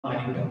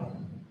Mighty God,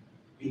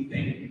 we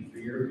thank you for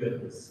your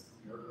goodness,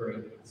 your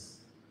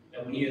greatness,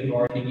 that we have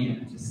already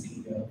begun to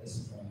see of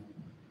this morning.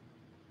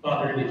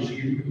 Father, it is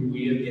you who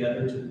we have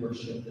gathered to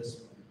worship this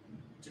morning,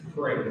 to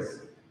praise,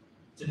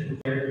 to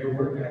declare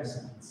your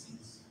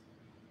excellencies,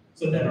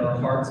 so that our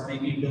hearts may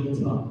be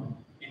built up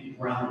and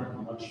grounded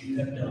in what you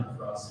have done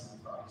for us in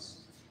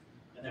Christ,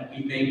 and that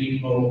we may be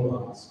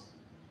mobilized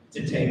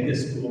to take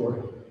this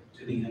glory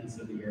to the ends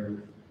of the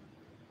earth.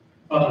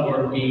 Father,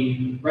 Lord,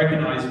 we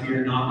recognize we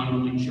are not the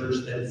only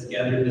church that is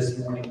gathered this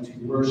morning to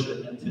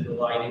worship and to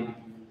delight in you.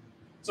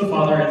 So,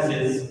 Father, as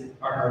is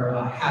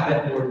our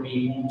habit, Lord,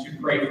 we want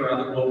to pray for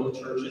other local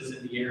churches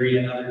in the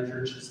area and other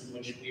churches in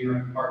which we are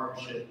in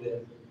partnership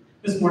with.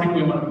 This morning,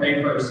 we want to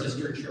pray for our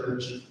sister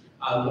church,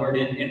 Lord,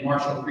 in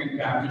Marshall Creek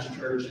Baptist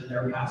Church and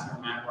their pastor,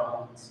 Matt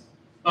Robbins.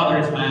 Father,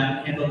 as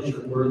Matt handles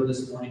your word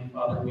this morning,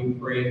 Father, we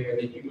pray, Lord,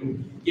 that you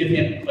would give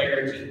him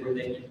clarity, Lord,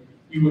 that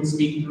you would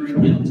speak through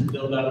him to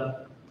build up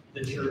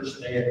the church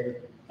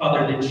there.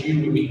 Father, that you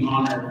would be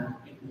honored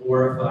and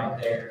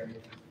glorified there.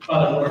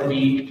 Father, Lord,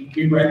 we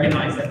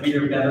recognize that we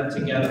are better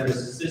together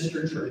as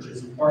sister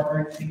churches,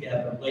 partnering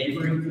together,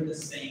 laboring for the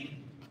same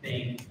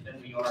thing than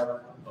we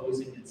are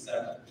opposing and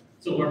separate.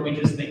 So, Lord, we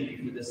just thank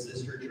you for this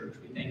sister church.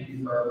 We thank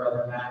you for our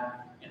brother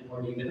Matt, and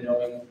Lord, even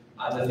knowing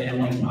the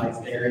family ties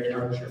there in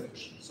our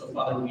church. So,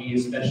 Father, we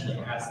especially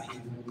ask that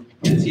you would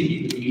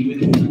continue to be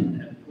with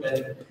him and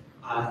with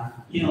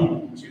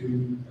him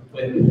to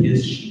equip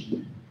his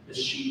sheep, the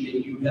sheep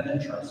that you have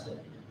entrusted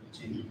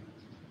to.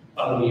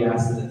 Father, we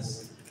ask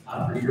this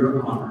for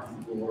your honor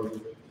and glory.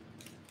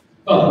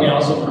 Father, we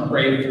also want to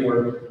pray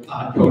for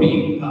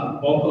Cody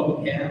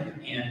Volkovcamp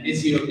and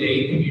Missio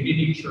Dei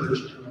Community Church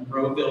in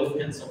Monroeville,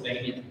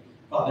 Pennsylvania.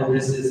 Father,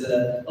 this is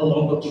a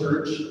local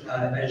church,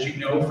 as you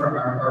know, from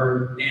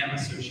our NAM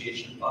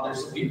association. Father,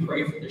 so we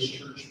pray for this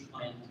church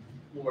plant,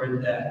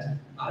 Lord, that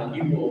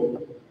you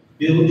will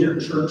build your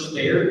church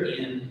there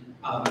in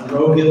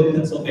Monroeville,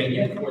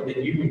 Pennsylvania, Lord,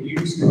 that you would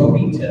use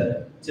Cody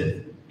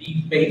to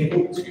be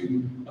faithful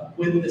to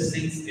equip the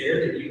saints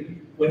there, that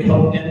you would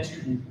help them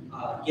to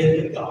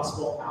get the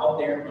gospel out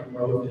there in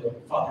Monroeville,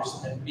 Father,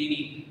 so that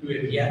many who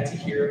have yet to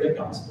hear the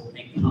gospel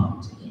may come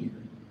to hear.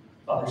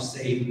 Father,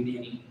 save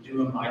many,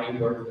 do a mighty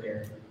work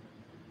there.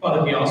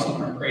 Father, we also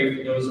want to pray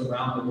for those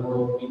around the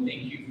world. We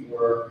thank you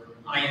for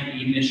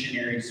IMB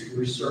missionaries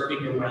who are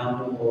serving around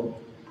the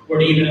world.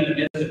 Lord, even in the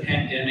midst of the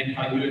pandemic,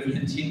 how you have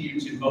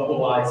continued to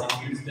mobilize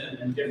and use them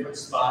in different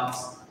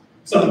spots.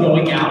 Some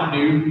going out to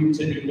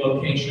new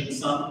locations,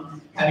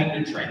 some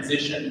having to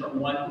transition from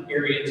one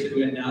area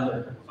to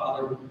another.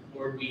 Father,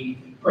 Lord,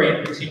 we pray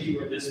in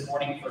particular this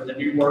morning for the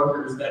new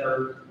workers that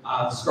are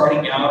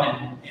starting out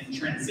and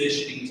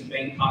transitioning to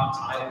Bangkok,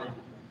 Thailand.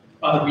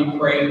 Father, we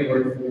pray,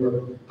 Lord,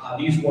 for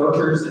these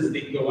workers as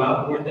they go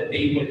out, Lord, that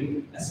they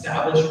would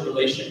establish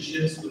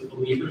relationships with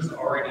believers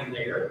already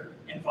there.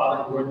 And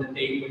Father, Lord, that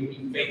they would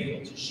be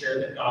faithful to share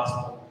the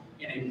gospel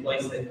in a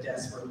place that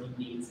desperately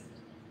needs it.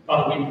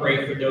 Father, we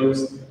pray for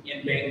those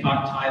in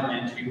Bangkok,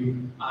 Thailand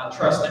who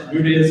trust in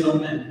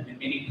Buddhism and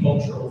many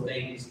cultural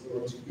things,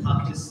 Lord, to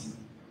come to see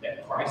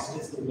that Christ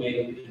is the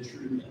way, the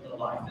truth, and the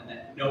life, and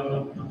that no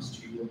one comes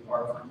to you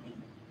apart from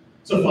him.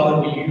 So,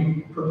 Father, will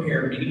you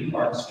prepare many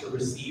hearts to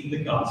receive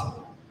the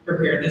gospel?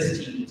 Prepare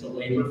this team to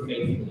labor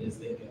faithfully as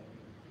they go.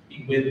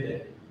 Be with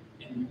them.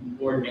 And,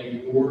 Lord, may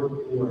your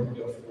glory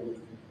go forth.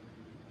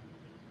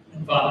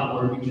 And, Father,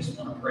 Lord, we just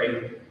want to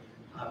pray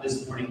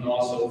this morning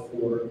also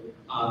for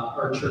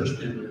our church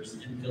members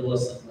in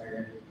Phyllis and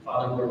Larry.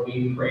 Father, Lord,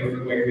 we pray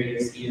for Larry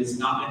as he has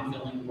not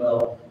been feeling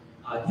well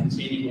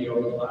continually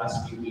over the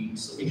last few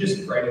weeks. So we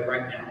just pray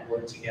right now,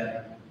 Lord,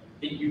 together,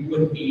 that you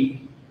would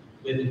be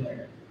with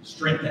Larry.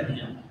 Strengthen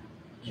him.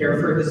 Care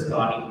for his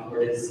body,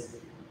 Lord, as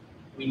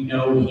we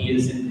know he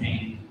is in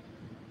pain.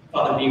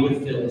 Father, be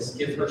with Phyllis.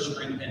 Give her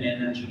strength and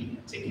energy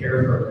to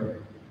care for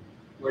her.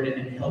 Lord,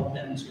 and help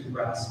them to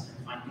rest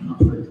and find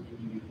comfort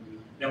in you,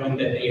 knowing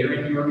that they are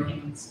in your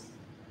hands,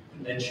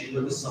 and that you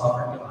are the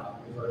sovereign God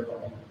over it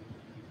all,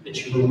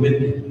 that you are with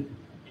them,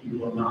 and you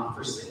will not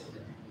forsake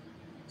them.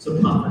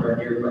 So comfort our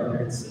dear brother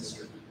and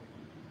sister.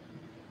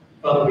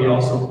 Father, we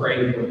also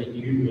pray, Lord, that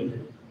you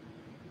would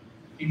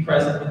be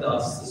present with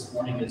us this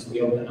morning as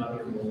we open up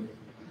your word.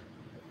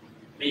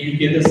 May you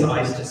give us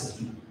eyes to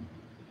see,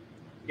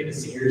 give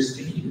us ears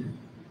to hear,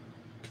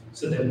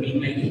 so that we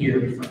may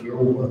hear from your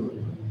word.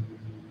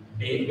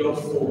 May it go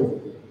forth.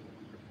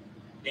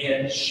 May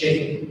it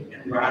shake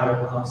and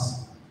rattle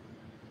us,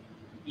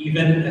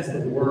 even as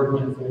the word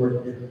went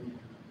forward in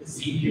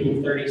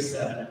Ezekiel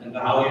 37 in the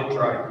valley of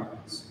dry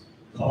bones,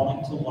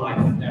 calling to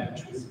life that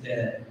which was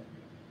dead,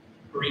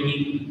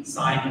 bringing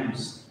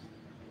signers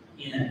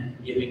in,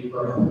 giving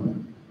birth.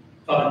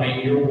 Father,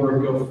 may your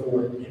word go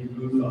forth and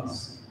move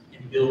us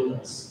and build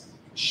us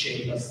and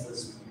shape us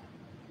this morning.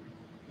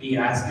 We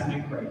ask and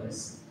we pray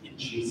this in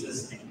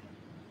Jesus' name.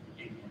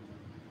 Amen.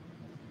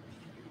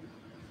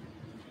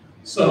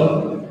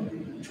 So,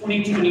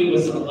 2020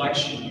 was an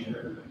election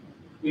year.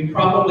 We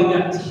probably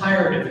got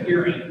tired of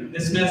hearing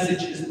this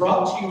message is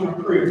brought to you and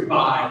approved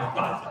by ...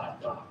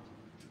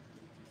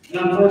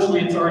 And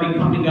unfortunately, it's already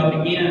coming up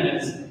again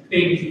as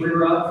things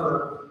rear up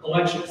for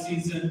election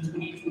season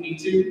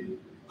 2022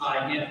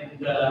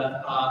 and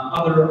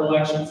other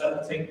elections that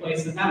will take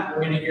place in that.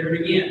 We're going to hear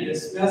it again.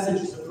 This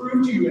message is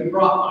approved to you and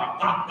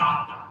brought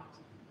by ...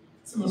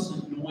 It's the most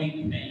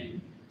annoying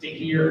thing to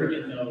hear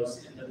in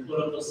the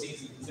political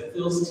seasons. It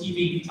fills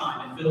TV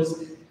time. It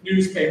fills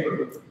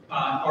newspaper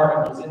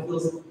articles. It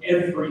fills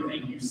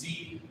everything. You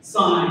see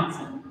signs,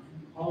 and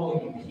all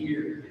you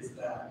hear is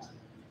that.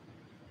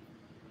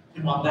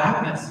 And while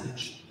that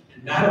message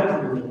and that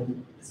approval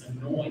is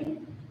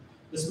annoying,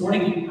 this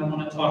morning I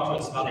want to talk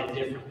to us about a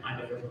different kind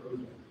of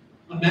approval.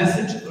 A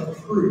message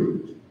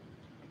approved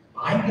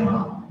by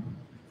God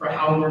for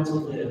how we're to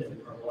live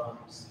our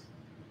lives.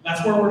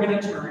 That's where we're going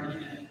to turn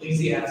in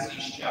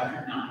Ecclesiastes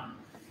chapter 9,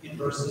 in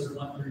verses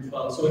 1 through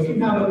 12. So if you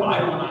have a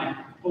Bible, and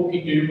I hope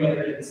you do,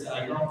 whether it's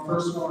your own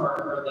personal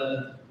or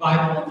the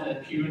Bible in the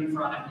pew in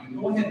front of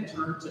you, go ahead and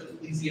turn to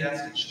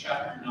Ecclesiastes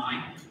chapter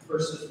 9,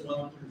 verses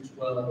 1 through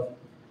 12.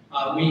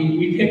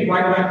 We pick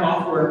right back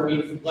off where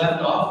we've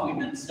left off. We've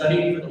been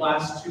studying for the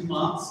last 2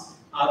 months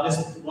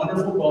this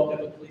wonderful book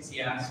of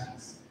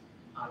Ecclesiastes.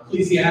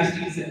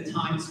 Ecclesiastes at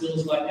times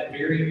feels like a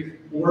very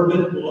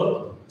morbid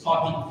book,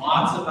 talking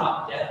lots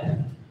about death,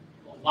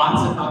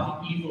 lots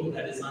about the evil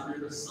that is under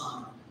the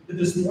sun. But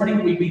this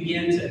morning we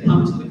begin to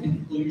come to the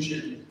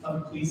conclusion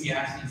of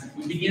Ecclesiastes.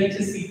 We begin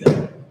to see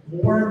that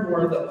more and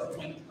more the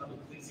point of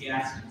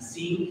Ecclesiastes,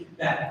 seeing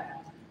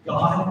that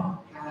God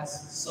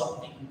has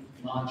something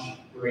much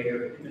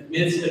greater. In the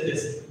midst of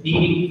this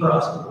needing for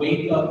us to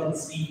wake up and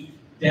see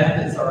death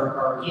as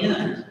our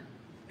end,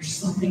 there's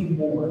something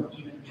more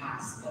even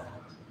past that.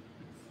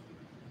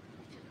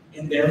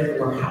 And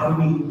therefore, how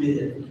do we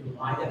live in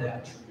light of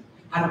that truth?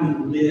 How do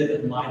we live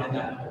in light of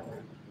that hope?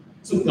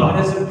 So God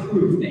has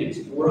approved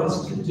things for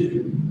us to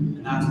do,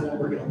 and that's what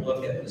we're going to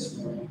look at this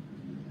morning.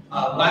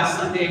 Last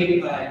Sunday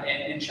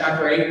in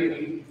chapter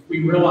 8, we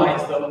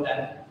realized, though,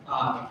 that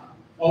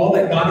all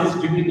that God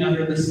is doing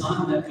under the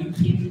sun, that we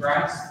keep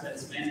grass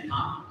that's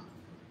mankind.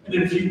 And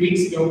then a few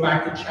weeks ago,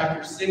 back in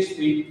chapter 6,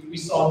 we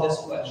saw this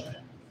question.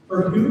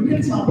 For who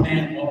can tell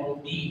man what will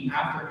be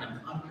after him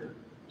under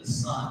the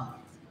sun?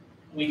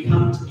 We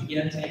come to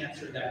begin to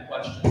answer that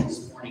question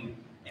this morning,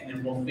 and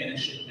then we'll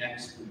finish it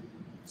next week.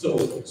 So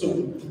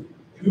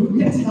who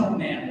can tell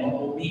man what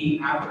will be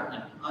after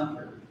him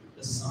under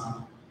the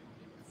sun?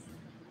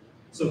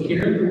 So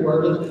hear the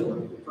word of the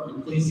Lord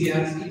from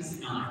Ecclesiastes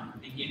 9,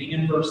 beginning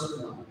in verse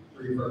 1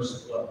 through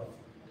verse 12.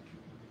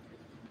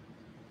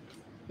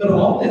 But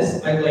all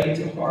this I lay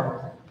to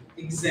heart,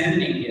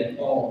 examining it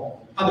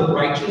all, how the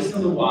righteous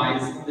and the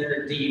wise and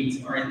their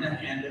deeds are in the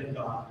hand of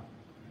God.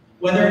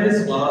 Whether it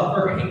is love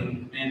or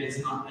hate, man does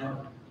not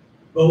know.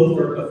 Both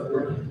are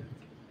before him.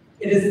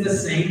 It is the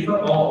same for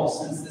all,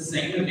 since the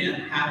same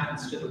event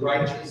happens to the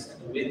righteous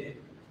and the wicked,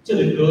 to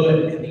the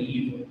good and the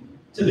evil,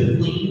 to the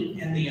clean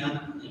and the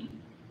unclean,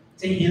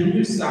 to him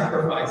who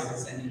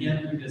sacrifices and him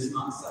who does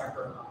not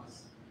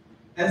sacrifice.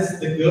 As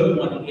the good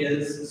one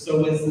is,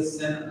 so is the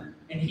sinner,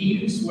 and he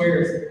who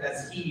swears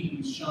as he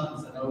who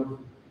shuns an oath.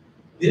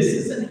 This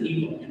is an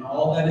evil in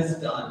all that is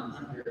done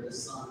under the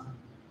sun,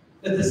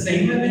 that the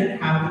same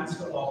event happens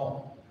to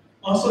all.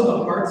 Also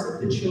the hearts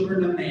of the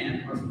children of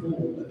man are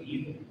full of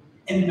evil,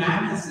 and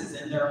madness is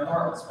in their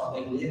hearts while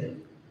they live.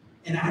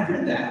 And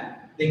after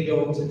that, they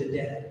go to the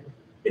dead.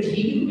 But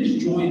he who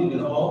is joined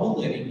with all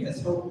the living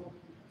has hope.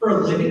 For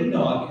a living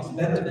dog is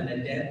better than a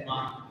dead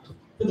lion.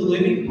 For the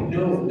living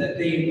know that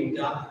they will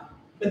die,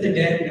 but the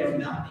dead know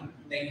nothing.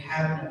 They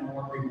have no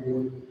more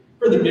reward.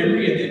 For the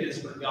memory of them is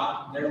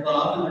forgotten. Their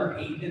love and their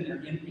hate and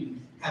their envy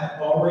have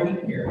already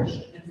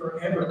perished, and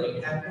forever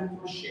they have no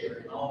more share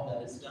in all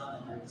that is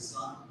done under the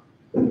sun.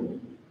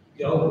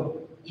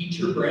 Go, eat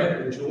your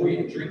bread with joy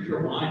and drink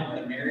your wine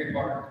with a merry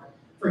heart,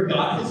 for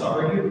God has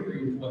already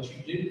approved what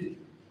you do.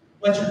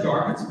 Let your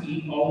garments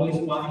be always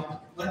white.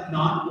 Let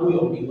not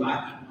oil be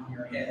lacking on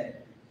your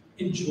head.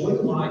 Enjoy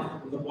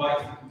life with the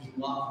wife whom you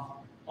love,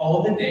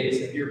 all the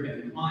days of your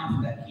married life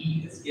that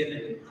he has given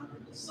you under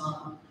the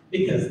sun,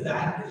 because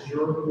that is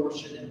your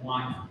portion in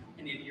life,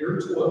 and in your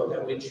toil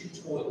at which you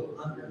toil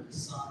under the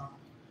sun.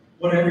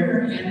 Whatever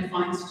your hand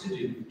finds to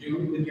do,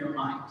 do it with your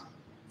might.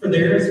 For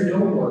there is no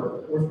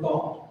work or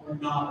thought or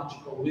knowledge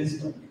or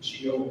wisdom in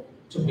Sheol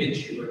to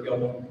which you are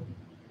going.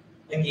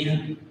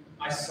 Again,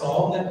 I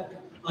saw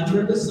that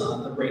under the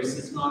sun the race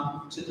is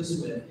not to the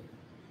swift,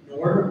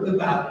 nor the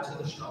battle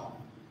to the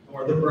strong,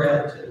 nor the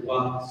bread to the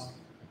wise,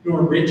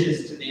 nor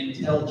riches to the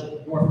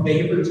intelligent, nor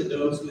favor to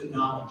those with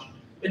knowledge,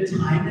 but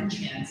time and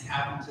chance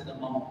happen to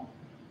them all.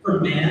 For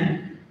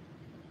man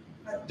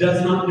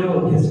does not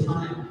know his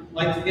time.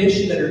 Like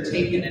fish that are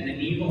taken in an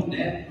evil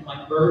net, and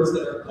like birds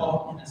that are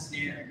caught in a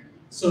snare,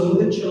 so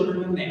the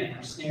children of man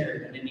are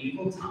snared in an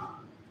evil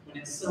time, when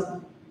its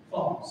sun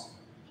falls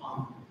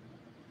upon them.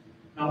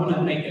 Now, I want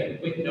to make a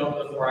quick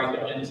note before I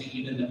go into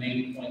even the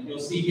main point. You'll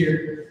see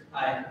here,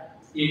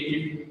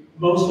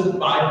 most of the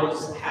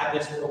Bibles have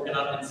this broken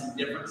up in some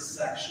different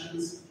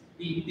sections.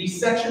 These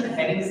section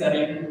headings that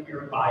are in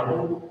your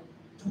Bible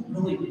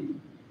don't really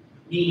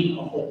mean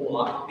a whole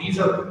lot. These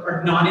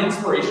are not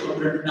inspirational.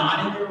 They're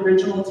not in the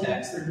original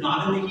text. They're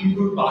not in the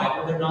Hebrew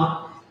Bible. They're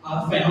not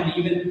found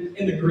even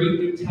in the Greek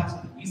New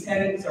Testament. These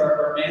headings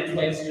are man's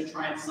ways to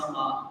try and sum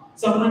up.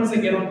 Sometimes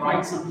they get them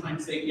right.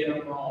 Sometimes they get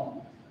them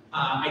wrong.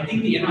 I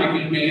think the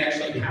NIV may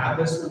actually have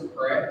this one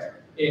correct.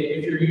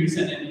 If you're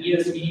using an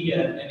ESV,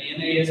 an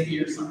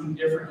NASB, or something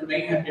different, it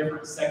may have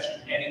different section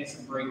headings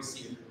and breaks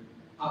here.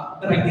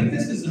 But I think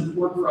this is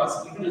important for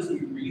us, even as we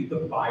read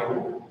the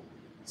Bible.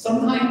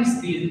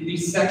 Sometimes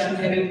these section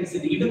headings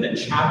and even the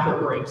chapter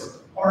breaks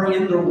are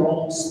in the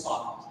wrong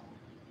spot.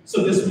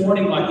 So this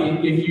morning, like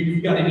if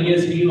you've got an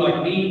ESV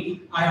like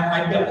me,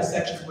 I've got the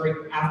section break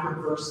after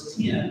verse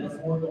 10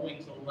 before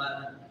going to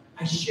 11.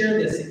 I share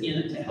this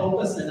again to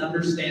help us and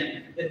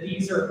understand that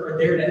these are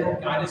there to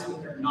help guide us,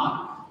 but they're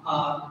not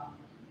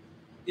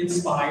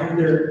inspired.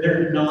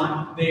 They're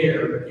not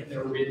there in the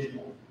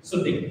original.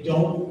 So they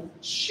don't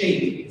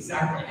shape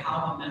exactly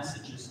how the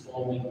message is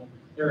flowing.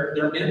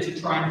 They're meant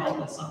to try and help,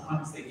 but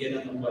sometimes they get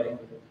in the way.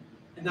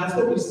 And that's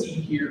what we see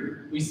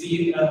here. We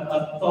see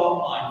a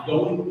thought line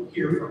going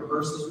here from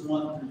verses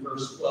 1 through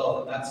verse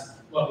 12, and that's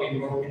what we've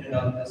broken it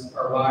up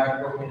why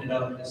I've broken it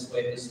up this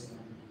way this morning.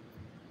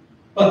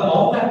 But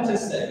all that to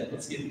say,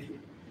 let's get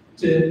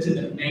to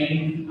the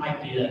main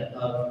idea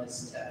of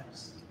this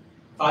text.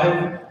 If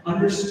I've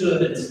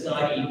understood and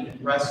studied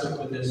and wrestled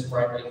with this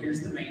rightly,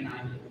 here's the main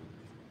idea.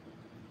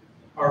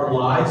 Our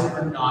lives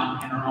are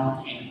not in our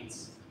own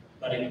hands,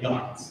 but in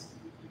God's.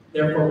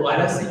 Therefore, let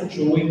us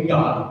enjoy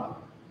God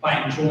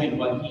by enjoying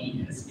what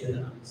He has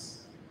given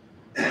us.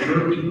 Let me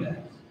repeat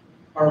that.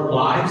 Our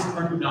lives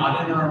are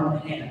not in our own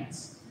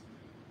hands,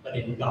 but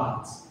in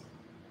God's.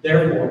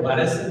 Therefore, let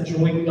us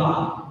enjoy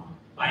God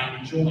by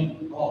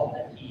enjoying all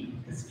that He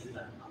has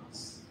given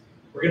us.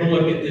 We're going to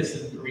look at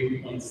this in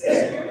 3 points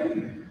this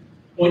morning.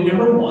 Point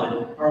number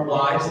 1, our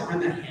lives are in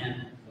the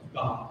hand of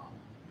God.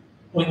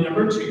 Point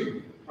number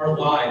 2, our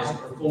lives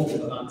are full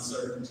of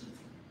uncertainty.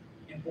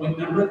 And point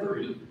number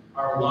 3,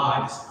 our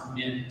lives are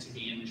meant to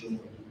be enjoyed.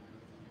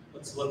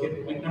 Let's look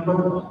at point number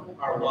 1,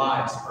 our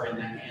lives are in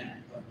the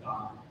hand of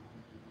God.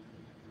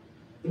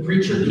 The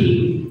preacher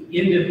king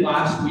ended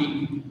last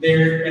week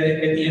there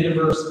at the end of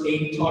verse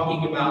 8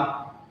 talking about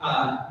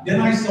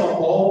then I saw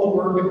all the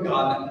work of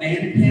God, that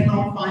man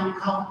cannot find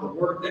out the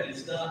work that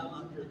is done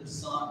under the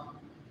sun.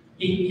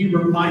 He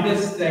reminds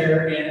us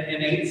there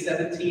in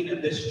 8:17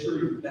 of this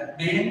truth, that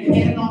man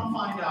cannot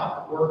find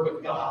out the work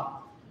of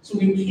God. So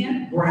we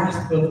can't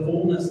grasp the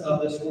fullness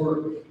of this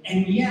work.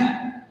 And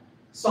yet,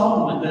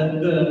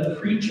 Solomon, the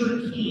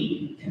preacher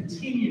king,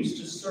 continues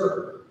to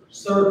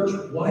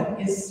search what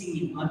is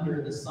seen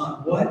under the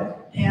sun.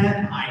 What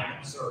can I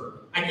observe?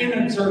 I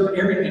can't observe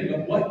everything,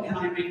 but what can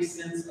I make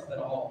sense of it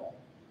all?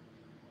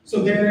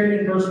 So there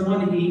in verse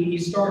 1, he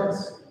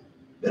starts,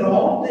 but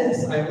all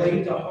this I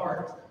laid to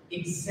heart,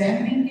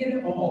 examining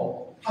it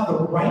all, how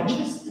the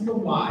righteous and the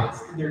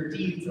wise and their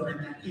deeds are in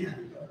the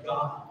hand of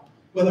God.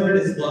 Whether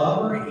it is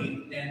love or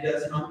hate, man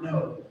does not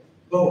know.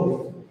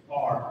 Both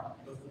are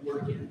before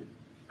Him.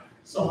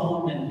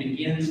 Solomon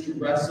begins to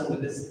wrestle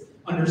with this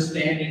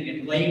understanding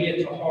and laying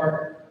it to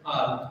heart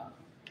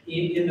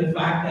in the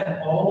fact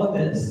that all of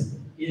this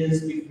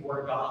is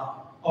before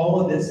God.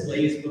 All of this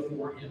lays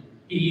before Him.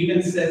 He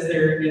even says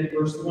there in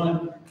verse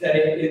 1 that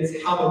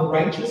it's how the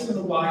righteous and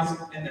the wise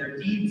and their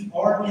deeds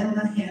are in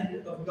the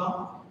hand of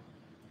God.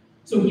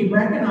 So he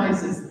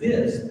recognizes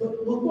this.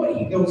 Look what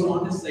he goes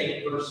on to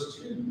say in verse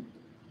 2.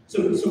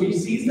 So he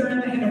sees they're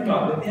in the hand of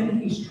God, but then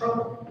he's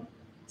troubled. It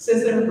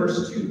says there in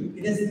verse 2,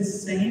 it is the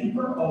same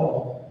for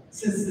all,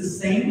 since the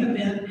same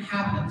event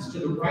happens to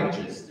the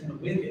righteous and the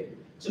wicked,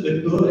 to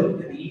the good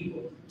and the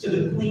evil, to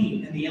the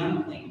clean and the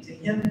unclean, to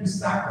him who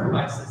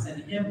sacrifices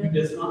and him who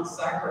does not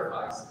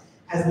sacrifice.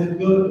 As the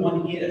good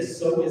one is,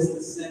 so is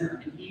the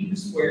sinner, and he who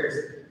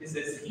swears is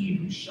as he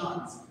who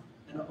shuns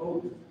an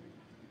oath.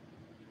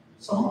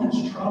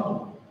 Solomon's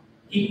troubled.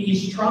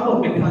 He's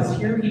troubled because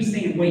here he's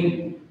saying,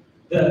 wait,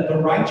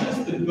 the righteous,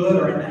 the good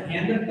are in the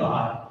hand of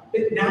God,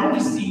 but now we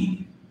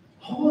see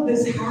all of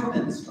this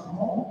happens to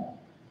all.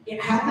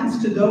 It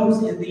happens to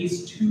those in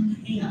these two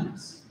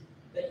camps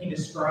that he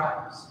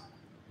describes.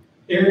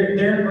 There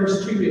in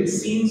verse 2, it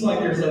seems like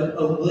there's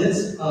a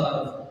list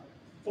of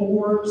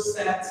 4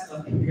 sets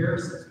of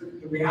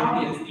comparisons. The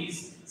reality is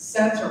these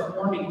sets are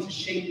forming to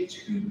shape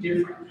 2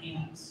 different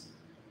camps.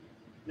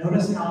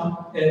 Notice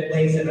how it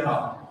lays it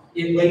out.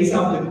 It lays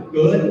out the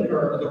good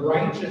or the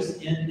righteous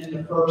in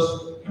the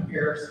first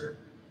comparison.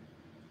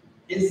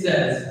 It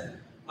says,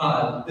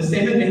 the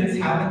same events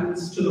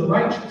happens to the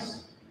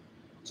righteous,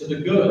 to the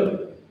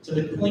good, to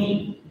the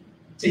clean,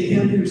 to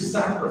him who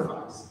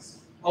sacrifices.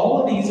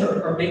 All of these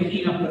are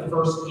making up the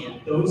first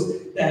camp,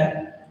 those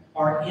that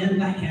are in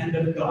the hand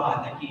of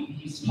God that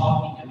he's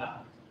talking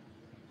about.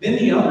 Then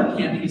the other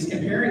camp he's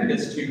comparing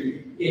this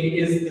to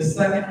is the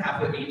second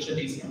half of each of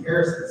these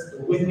comparisons,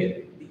 the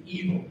wicked, the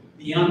evil,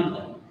 the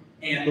unclean,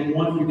 and the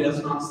one who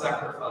does not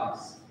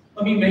sacrifice.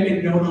 Let me make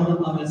a note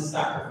on this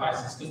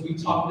sacrifices, because we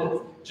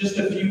talked just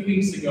a few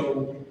weeks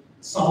ago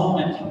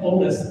Solomon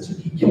told us to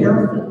be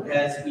careful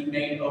as we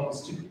make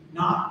oaths, to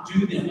not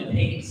do them with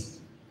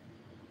haste.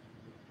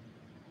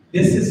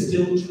 This is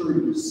still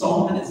true.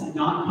 Solomon is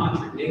not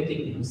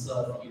contradicting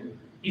himself here.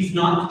 He's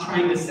not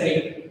trying to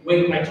say,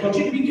 wait, I told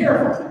you to be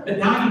careful, but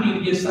now you need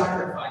to give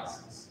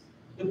sacrifices.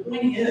 The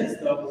point is,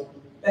 though,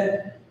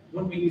 that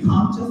when we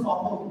come to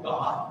follow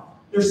God,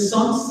 there's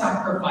some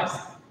sacrifice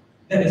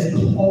that is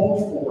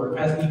called for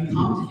as we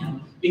come to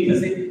Him,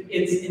 because it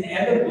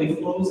inevitably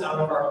flows out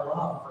of our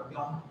love for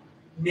God.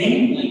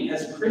 Namely,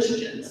 as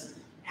Christians,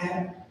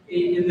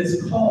 in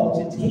this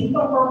call to take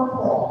up our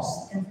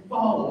cross and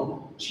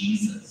follow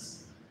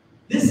Jesus.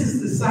 This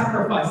is the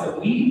sacrifice that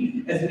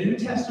we, as New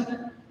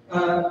Testament,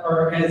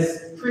 or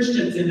as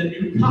Christians in the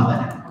New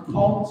Covenant, are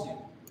called to.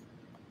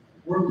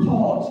 We're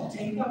called to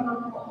take up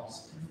our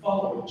cross and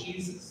follow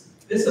Jesus.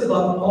 This,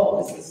 above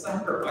all, is the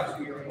sacrifice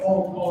we are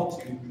all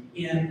called to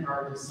in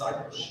our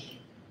discipleship.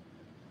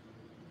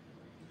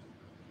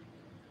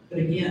 But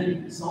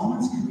again,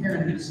 Solomon's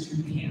comparing these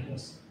two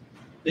camps.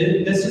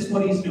 This is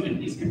what he's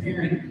doing. He's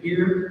comparing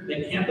here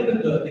the camp of the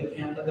good, the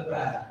camp of the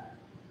bad.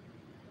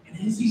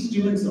 And as he's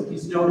doing so,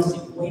 he's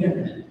noticing, wait a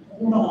minute,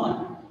 hold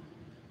on.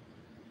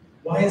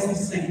 Why is the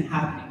same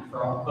happening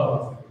for all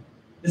both?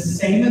 The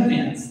same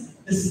events,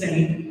 the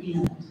same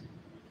end.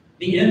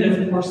 The end,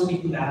 of course,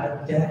 being that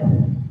of death.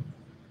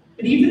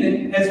 But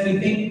even as we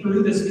think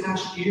through this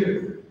past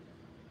year,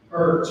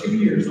 or 2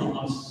 years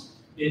almost,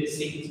 it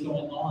seems,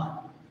 going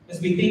on,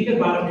 as we think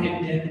about a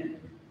pandemic,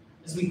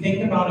 as we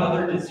think about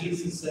other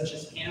diseases such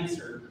as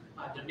cancer,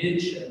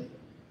 dementia,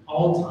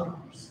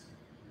 Alzheimer's,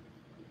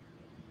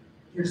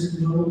 there's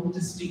no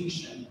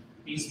distinction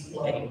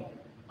displayed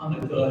on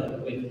the good and the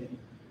wicked.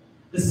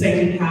 The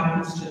same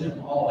happens to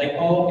them all. They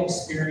all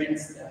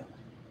experience that.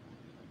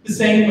 The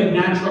same with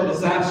natural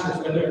disasters,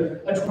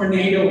 whether a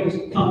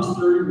tornado comes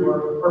through,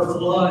 or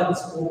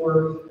floods,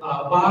 or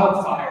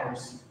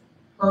wildfires,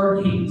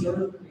 hurricanes,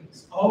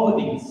 earthquakes, all of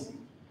these.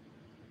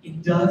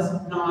 It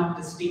does not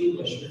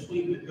distinguish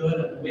between the good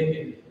and the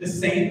wicked. The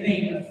same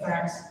thing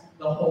affects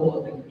the whole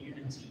of the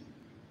community.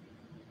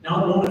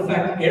 Now, it won't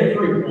affect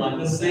everyone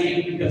the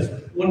same, because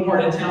one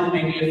part of town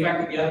may be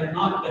affected, the other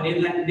not, but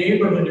in that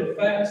neighborhood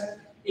effects,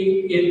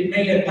 it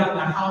may have gotten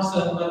the house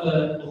of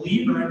a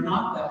believer and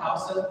not the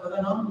house of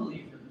an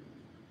unbeliever.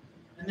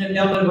 And then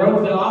down the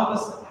road, the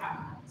opposite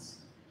happens.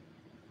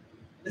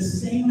 The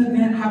same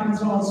event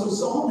happens also.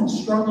 Solomon's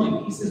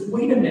struggling. He says,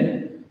 wait a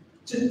minute.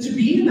 To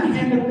be in the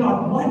hand of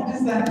God, what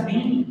does that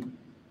mean?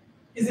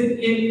 Is it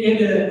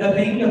a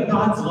thing of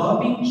God's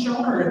love being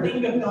shown, or a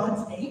thing of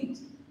God's hate?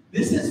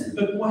 This is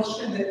the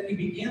question that he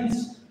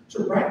begins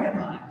to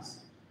recognize.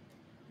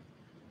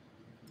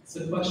 It's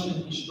a question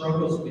he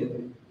struggles with.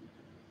 And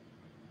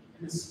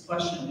it's a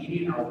question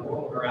many in our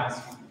world are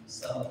asking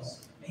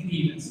themselves. Maybe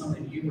even some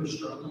of you are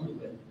struggling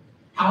with.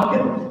 How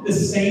can the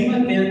same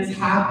events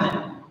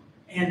happen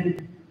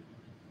and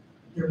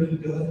there be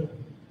good?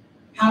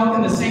 How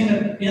can the same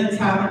events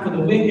happen for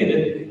the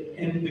wicked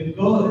and the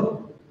good?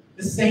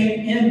 The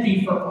same end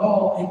be for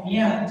all, and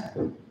yet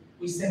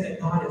we say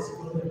that God is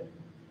good.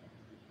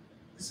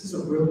 This is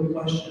a real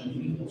question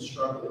many will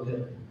struggle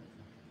with.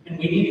 And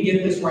we need to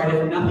get this right,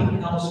 if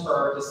nothing else, for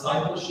our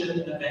discipleship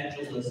and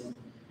evangelism.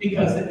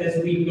 Because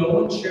as we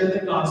go and share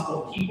the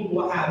gospel, people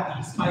will have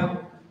these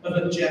type of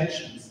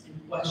objections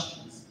and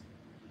questions.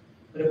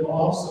 But it will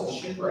also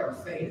shipwreck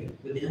faith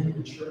within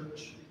the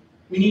church.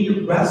 We need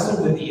to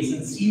wrestle with these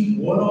and see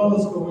what all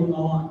is going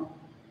on.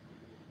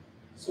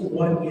 So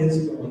what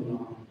is going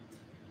on?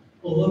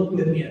 Well, look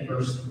with me at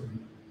verse 3. It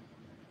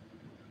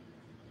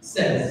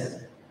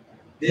says,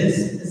 this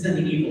is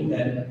an evil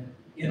that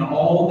in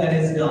all that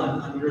is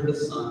done under the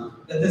sun,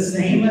 that the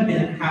same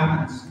event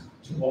happens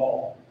to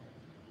all.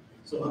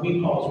 So let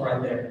me pause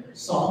right there.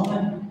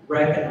 Solomon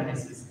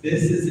recognizes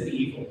this is an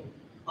evil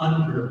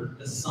under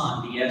the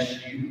sun, the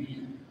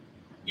S-U-N.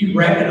 He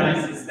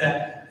recognizes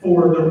that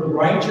for the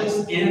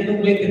righteous and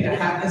the wicked to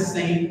have the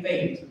same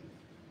fate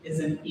is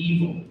an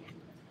evil.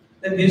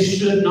 That this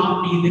should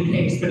not be the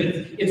case, but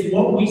it's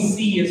what we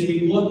see as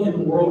we look in the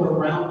world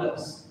around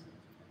us.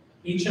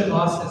 Each of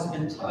us has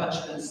been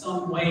touched in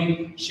some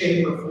way,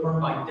 shape, or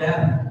form by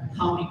death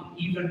coming,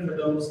 even for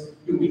those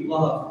who we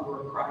love, who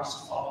are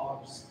Christ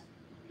followers.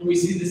 And we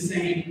see the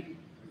same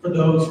for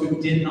those who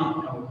did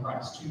not know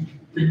Christ, who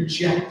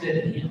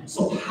rejected him.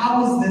 So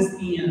how is this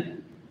the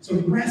end? So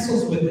he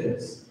wrestles with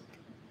this.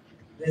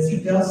 As he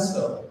does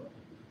so,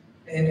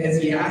 and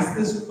as he asks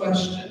this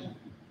question,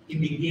 he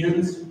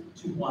begins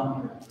to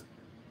wonder,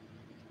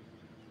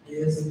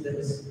 is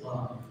this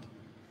love?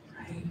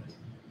 Right?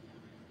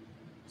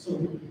 So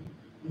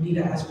we need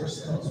to ask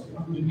ourselves,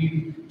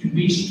 do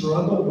we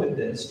struggle with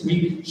this? Do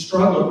we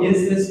struggle?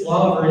 Is this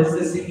love, or is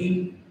this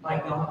hate by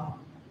God?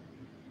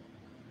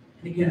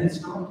 And again,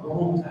 it's not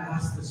wrong to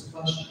ask this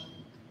question.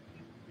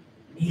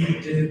 We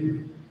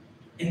do.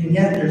 And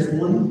yet there's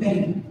one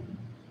thing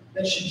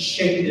that should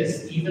shape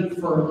this even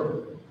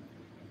further.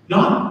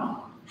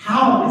 Not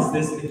how is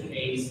this the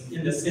case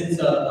in the sense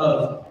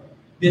of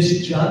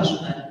this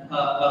judgment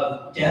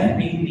of death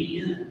being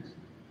the end,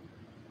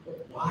 but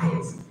why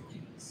is it the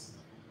case?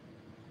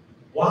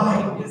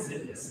 Why is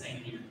it the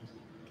same end?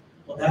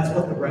 Well, that's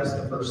what the rest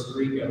of verse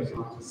 3 goes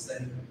on to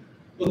say.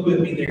 Look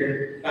with me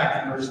there,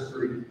 back in verse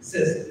 3. It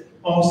says,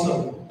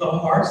 also, the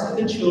hearts of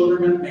the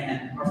children of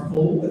man are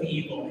full of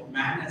evil and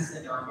madness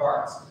in their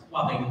hearts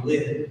while they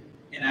live.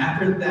 And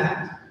after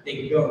that,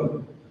 they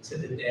go to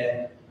the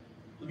dead.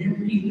 Let me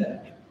repeat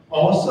that.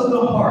 Also,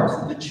 the hearts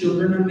of the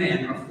children of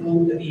man are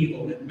full of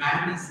evil and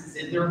madness is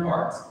in their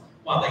hearts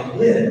while they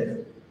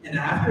live. And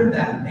after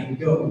that, they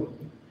go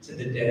to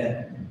the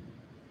dead.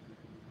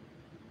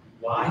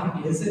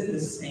 Why is it the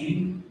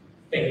same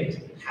fate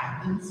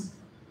happens?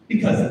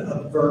 Because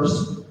of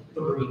verse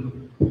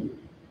 3.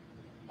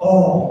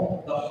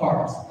 All the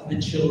hearts of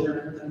the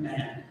children of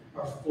man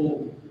are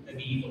full of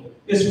evil.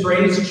 This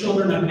phrase,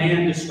 children of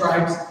man,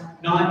 describes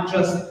not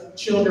just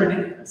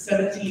children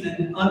 17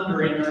 and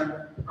under in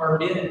our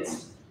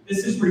midst.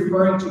 This is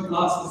referring to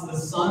us as the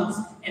sons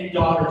and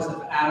daughters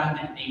of Adam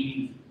and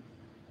Eve.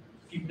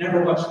 If you've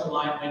never watched The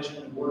Lion, Witch,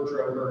 and the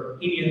Wardrobe or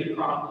any of the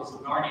Chronicles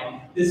of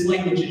Narnia, this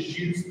language is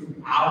used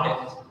throughout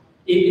it.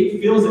 It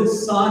feels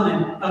it's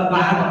son of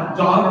Adam,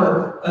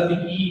 daughter of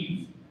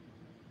Eve.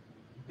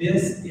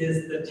 This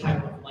is the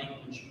type of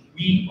language.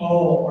 We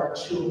all are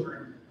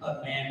children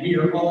of man. We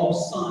are all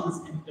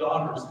sons and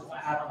daughters of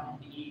Adam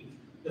and Eve,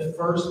 the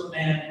first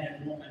man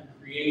and woman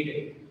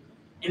created.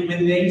 And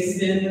when they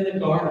sinned in the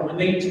garden, when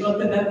they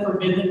took of that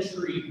forbidden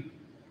tree,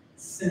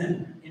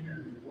 sin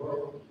entered the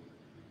world.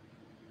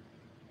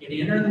 It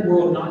entered the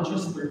world not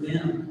just for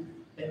them,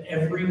 but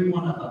every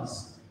one of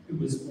us who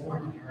was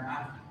born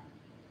hereafter.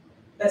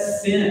 That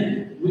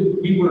sin,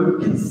 we were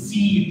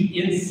conceived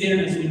in sin,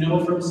 as we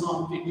know from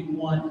Psalm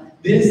 51.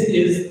 This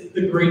is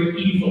the great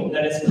evil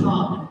that has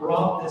come and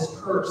brought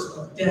this curse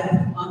of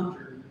death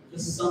under the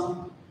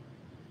sun.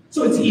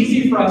 So it's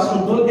easy for us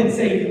to look and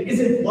say,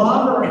 is it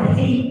love or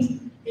hate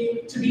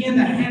to be in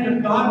the hand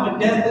of God when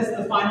death is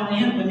the final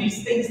end, when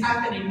these things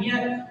happen? And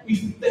yet we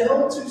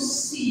fail to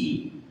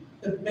see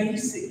the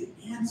basic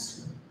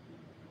answer.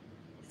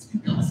 It's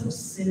because of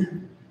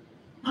sin.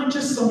 Not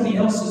just somebody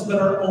else's,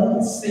 but our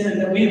own sin,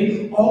 that we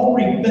have all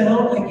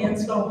rebelled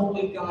against a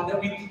holy God, that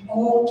we've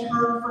all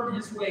turned from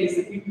his ways,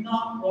 that we've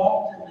not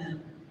walked in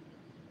them.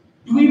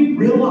 Do we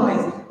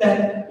realize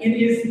that it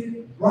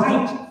is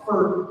right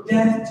for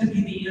death to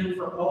be the end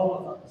for all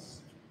of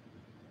us?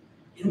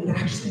 It would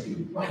actually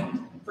be right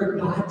for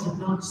God to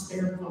not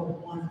spare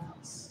one of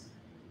us.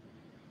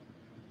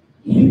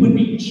 He would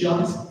be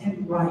just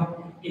and right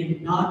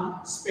in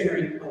not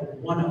sparing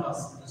one of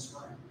us in this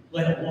room,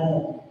 let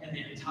alone in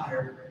the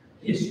entire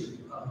history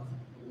of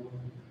the world.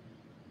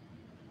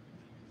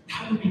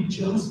 That would be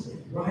just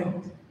and right.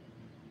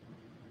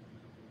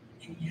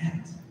 And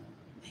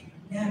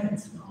yet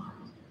it's not.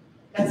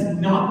 That's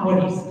not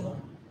what he's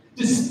done.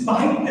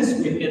 Despite this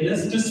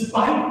wickedness,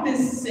 despite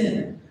this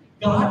sin,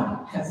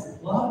 God has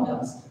loved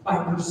us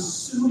by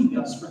pursuing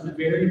us from the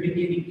very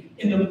beginning.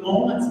 In the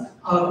moments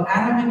of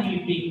Adam and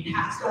Eve being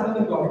cast out of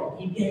the garden,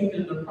 he gave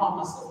them the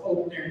promise of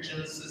hope there in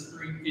Genesis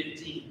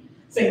 3:15.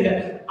 Saying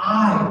that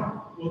I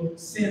will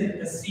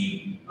send the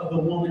seed of the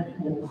woman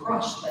who will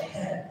crush the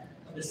head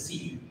of the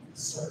seed of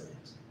the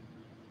serpent.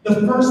 The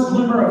first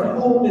glimmer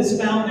of hope is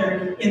found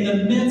there in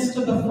the midst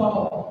of the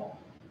fall.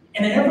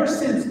 And ever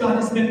since, God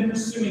has been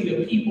pursuing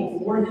the people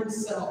for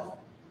himself.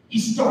 He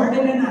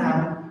started in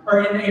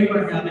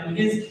Abraham and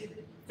his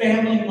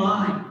family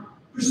line,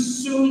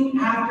 pursuing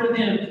after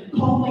them,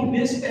 calling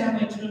this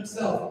family to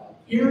himself.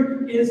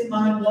 Here is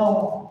my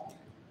law.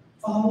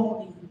 Follow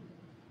me.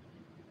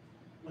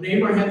 When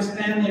Abraham's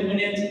family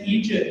went into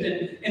Egypt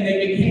and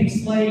they became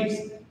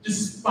slaves,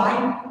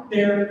 despite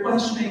their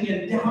questioning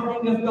and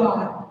doubting of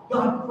God,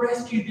 God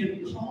rescued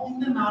them, calling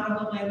them out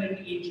of the land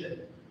of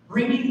Egypt,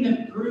 bringing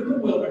them through the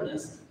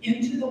wilderness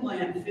into the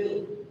land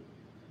filled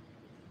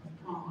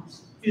with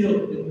promise,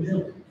 filled with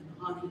milk and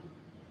honey.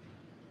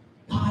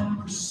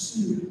 God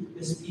pursued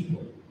this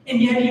people. And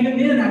yet even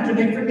then, after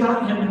they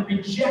forgot him and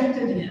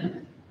rejected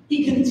him,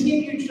 he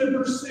continued to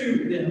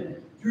pursue them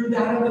through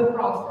that of the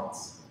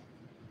prophets.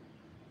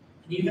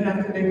 And even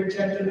after they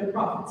rejected the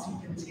prophets,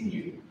 he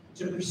continued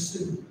to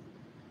pursue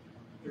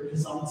through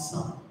his own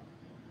son,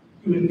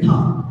 who had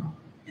come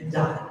and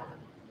died,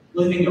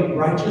 living a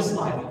righteous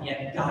life and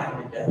yet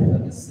died the death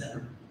of the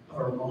sinner of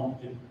our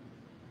wrongdoing.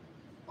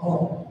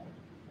 All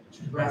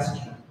to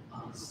rescue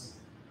us.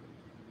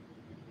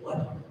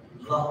 What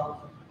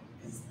love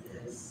is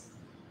this?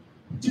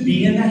 To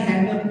be in the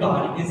hand of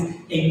God is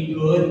a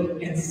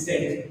good and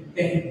safe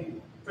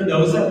thing for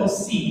those that will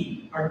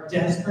see our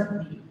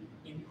desperate need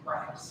in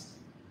Christ.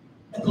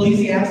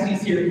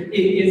 Ecclesiastes here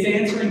is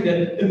answering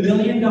the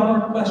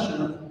million-dollar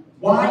question of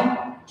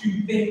why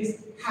do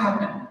things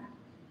happen,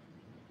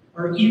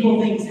 or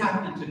evil things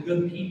happen to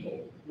good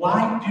people?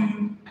 Why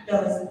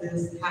does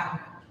this happen?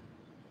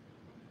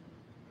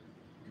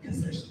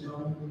 Because there's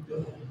no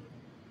good.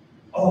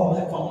 All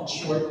have fallen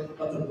short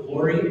of the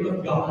glory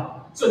of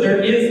God. So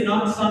there is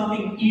not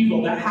something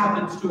evil that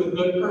happens to a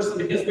good person,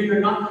 because we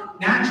are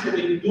not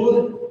naturally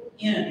good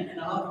in and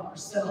of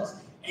ourselves.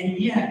 And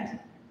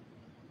yet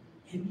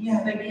And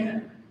yet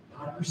again,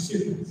 God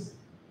pursued us.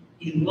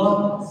 He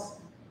loved us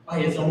by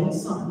his own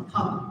Son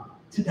coming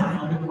to die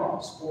on the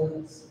cross for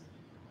us.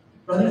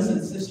 Brothers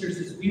and sisters,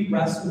 as we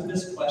wrestle with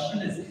this question,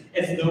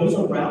 as those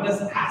around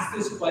us ask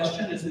this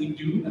question, as we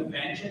do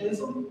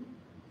evangelism,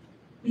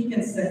 we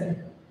can say,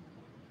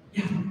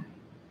 yeah,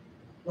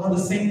 while the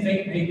same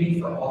fate may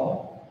be for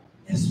all,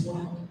 guess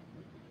what?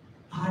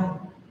 God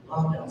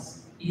loved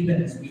us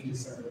even as we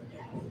deserve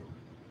death.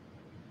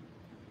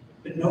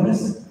 But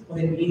notice what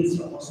it means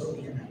to also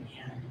be in the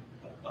hand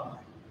of God.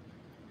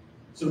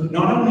 So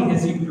not only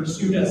has he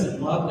pursued us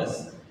and loved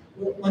us,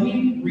 let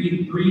me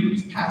read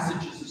 3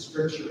 passages of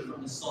scripture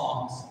from the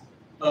Psalms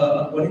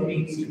of what it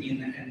means to be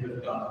in the hand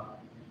of God.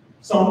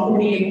 Psalm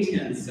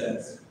 48:10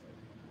 says,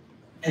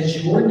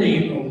 "As your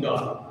name, O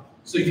God,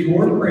 so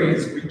your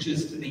praise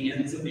reaches to the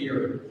ends of the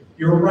earth.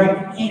 Your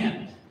right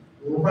hand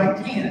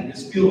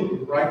is filled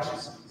with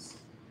righteousness."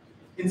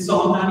 In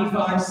Psalm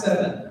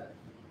 95:7,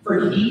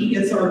 "For he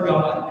is our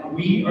God, and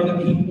we are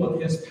the people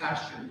of his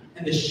pasture,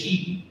 and the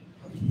sheep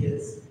of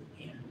his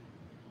hand."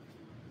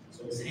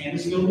 So his hand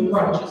is filled with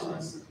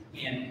righteousness,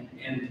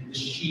 and the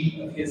sheep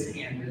of his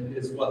hand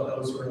is what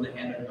those who are in the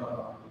hand of God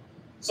are.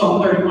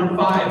 Psalm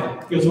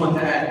 31:5 goes on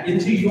to add,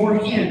 "Into your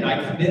hand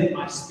I commit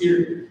my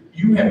spirit.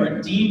 You have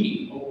redeemed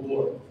me, O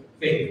Lord,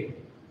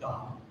 faithful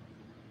God."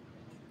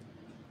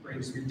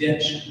 Brings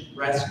redemption,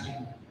 rescue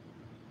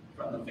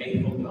from the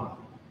faithful God.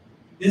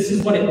 This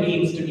is what it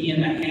means to be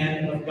in the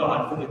hand of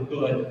God for the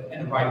good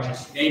and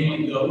righteous,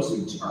 namely those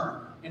who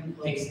turn and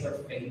place their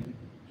faith in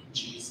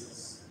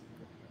Jesus.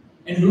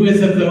 And who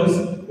is of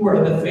those who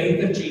are the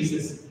faith of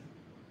Jesus?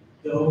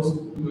 Those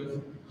who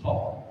have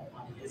called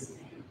on his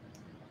name,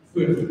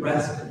 who have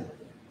rested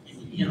in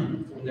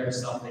him for their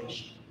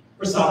salvation.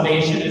 For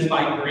salvation is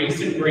by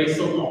grace and grace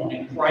alone,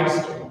 in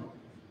Christ alone,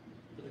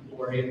 for the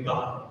glory of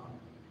God.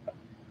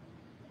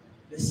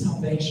 This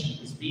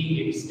salvation is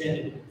being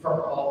extended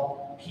for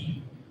all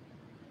people,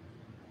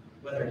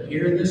 whether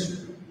here in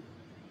this room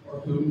or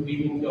who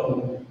we will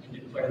go and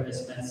declare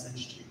this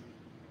message to.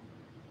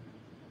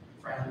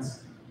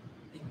 Friends,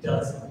 it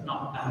does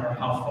not matter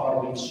how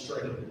far we've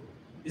strayed.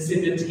 This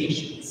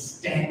invitation is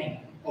standing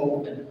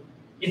open.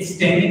 It's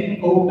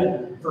standing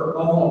open for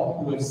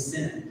all who have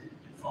sinned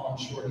and fallen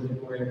short of the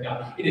glory of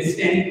God. It is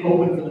standing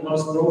open for the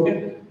most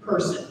broken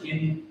person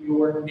in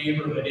your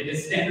neighborhood. It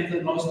is standing for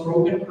the most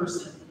broken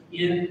person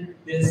in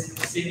this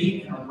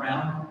city and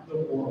around the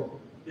world.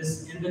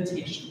 This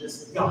invitation,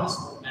 this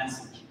gospel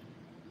message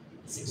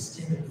is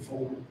extended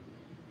forward.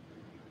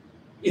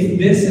 If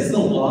this is the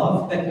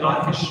love that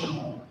God has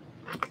shown,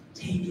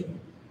 take it,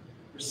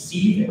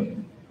 receive it.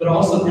 But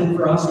also then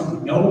for us who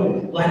know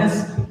it, let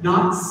us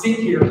not sit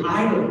here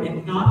idle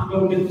and not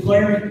go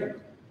declaring it.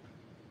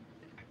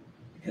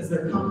 Because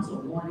there comes a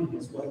warning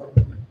as well.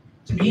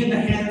 To be in the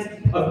hands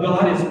of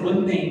God is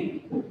one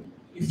thing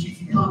if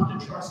you've come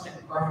to trust in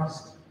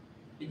Christ.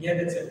 And yet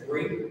it's a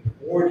great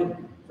warning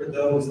for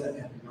those that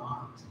have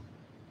not.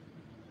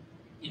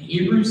 In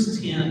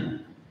Hebrews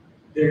 10,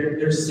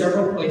 there's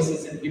several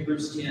places in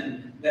Hebrews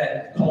 10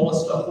 that call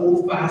us to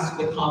hold fast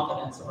to the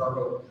confidence of our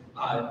hope.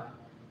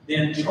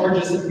 Then charge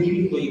us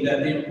immediately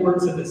that the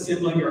importance of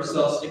assembling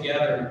yourselves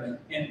together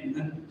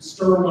and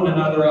stir one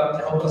another up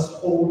to help us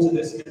hold to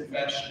this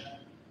confession.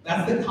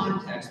 That's the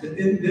context. But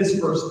then this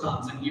verse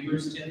comes in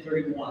Hebrews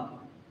 10:31.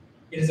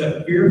 It is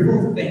a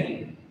fearful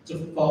thing to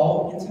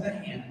fall into the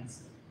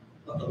hands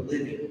of the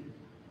living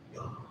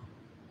God.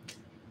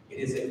 It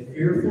is a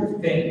fearful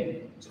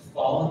thing to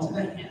fall into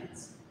the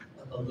hands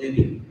of the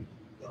living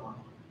God.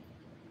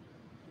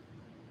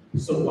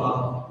 So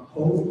while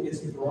hope is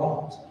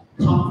brought,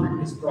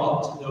 comfort is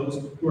brought to those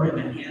who are in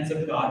the hands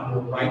of God, who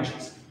are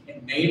righteous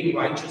and made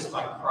righteous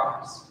by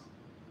Christ.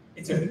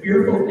 It's a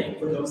fearful thing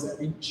for those that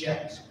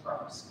reject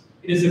Christ.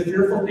 It is a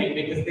fearful thing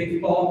because they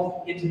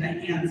fall into the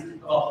hands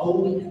of a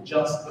holy and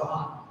just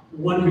God, the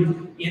one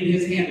who in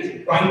his hand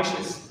is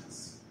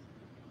righteousness.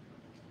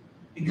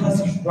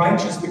 Because he's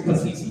righteous,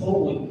 because he's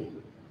holy,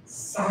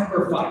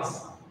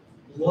 sacrifice,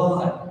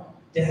 blood,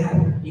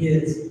 death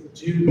is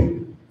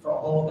due for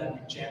all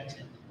that reject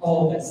him,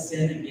 all that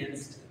sin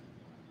against him.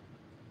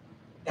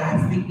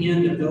 That's the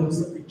end of those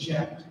that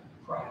reject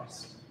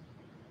Christ.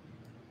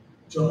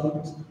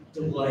 Don't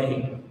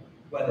delay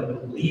whether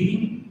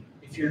believing,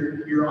 if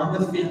you're on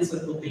the fence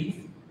of belief,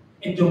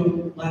 and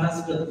don't let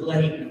us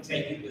delay in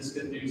taking this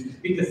good news,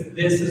 because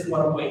this is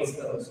what awaits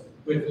those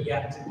who have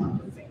yet to come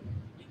to faith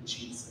in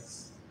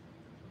Jesus.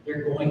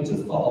 They're going to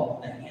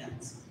fall in the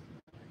hands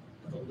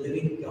of the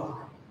living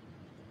God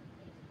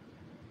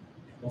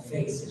and will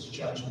face his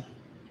judgment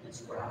and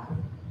his wrath.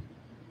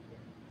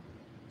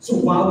 So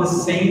while the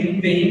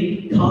same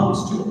thing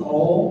comes to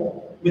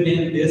all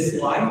within this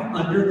life,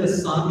 under the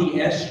sun,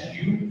 the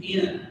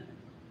S-U-N,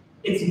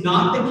 it's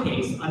not the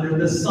case under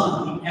the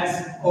sun, the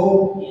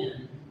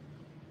S-O-N,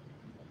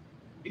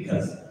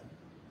 because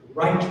the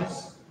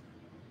righteous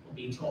will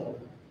be told,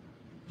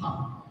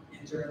 "Come,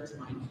 enter into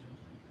my kingdom."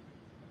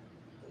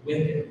 The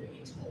wicked will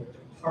be told,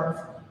 "Depart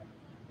from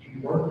me,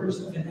 you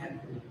workers of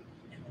iniquity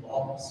and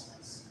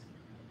lawlessness."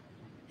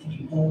 And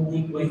the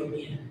only way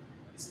in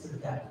is through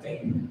that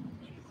faith in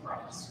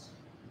Christ.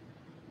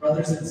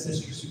 Brothers and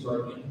sisters who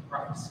are in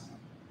Christ,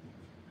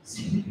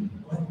 see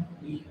what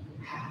we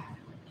have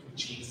in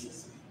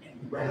Jesus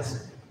and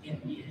rest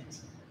in it.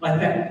 Let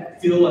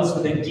that fill us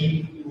with a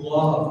deep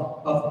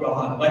love of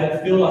God. Let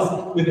it fill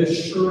us with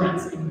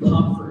assurance and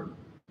comfort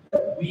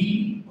that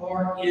we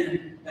are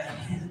in the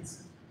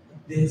hands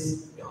of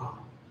this God.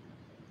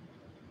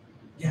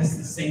 Yes,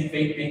 the same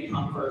fate may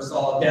come for us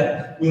all.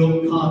 Death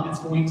will come. It's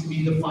going to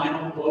be the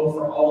final blow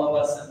for all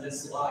of us in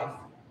this life.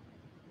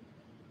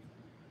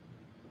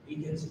 We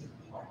get to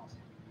depart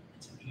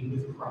and to be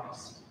with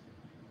Christ.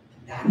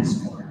 And that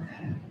is far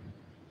better.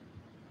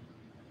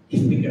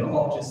 If we could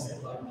all just say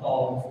like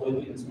Paul in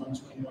Philippians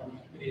 1:21,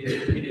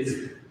 it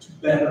is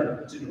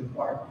better to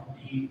depart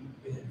and be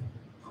with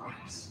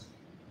Christ.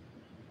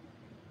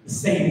 The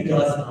same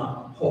does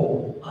not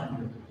hold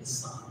under the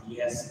sun.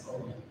 Yes,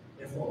 only.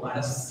 Therefore, let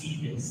us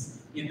see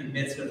this in the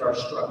midst of our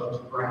struggle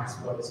to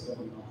grasp what is going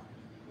on.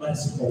 Let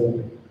us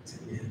hold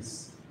to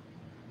this.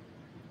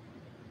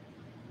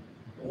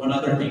 But one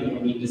other thing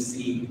we need to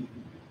see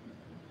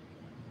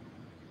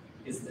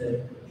is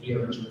the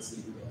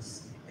urgency of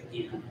this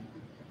again.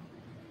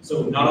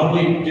 So not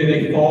only do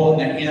they fall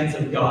in the hands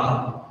of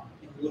God,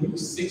 in Luke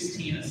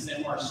 16, a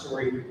similar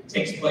story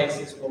takes place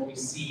as what we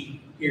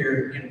see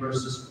here in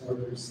verses 4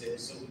 through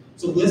 6.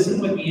 So listen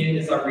with me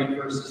as I read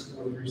verses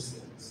 4 through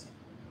 6.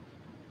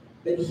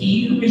 That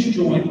he who is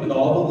joined with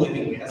all the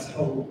living has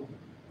hope.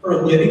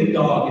 For a living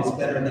dog is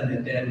better than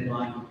a dead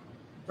lion.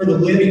 For the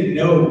living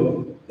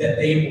know that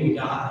they will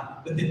die,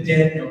 but the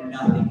dead know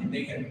nothing, and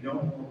they have no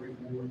more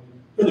reward.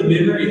 For the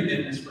memory of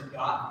them is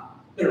forgotten.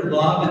 Their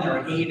love and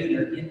their hate and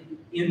their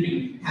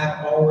envy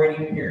have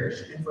already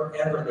perished, and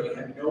forever they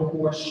have no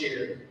more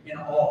share in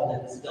all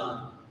that is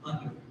done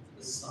under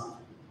the sun.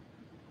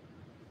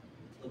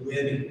 The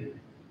living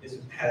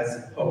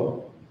has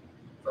hope,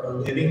 for a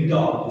living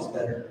dog is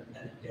better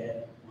than a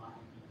dead lion.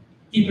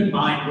 Keep in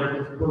mind,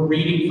 we're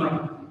reading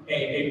from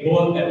a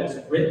book that was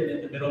written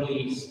in the Middle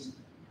East,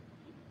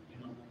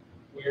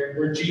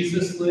 where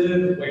Jesus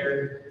lived,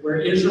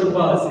 where Israel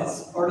was.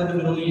 It's part of the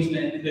Middle East,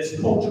 and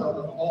this culture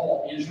of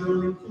all,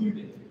 Israel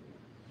included,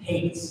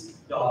 hates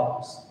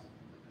dogs.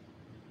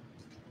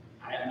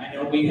 I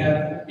know we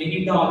have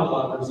many dog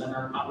lovers in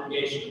our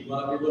congregation. You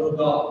love your little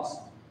dogs.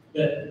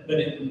 But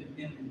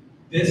in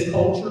this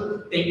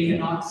culture, they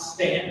cannot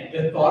stand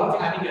the thought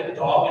of having a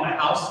dog in a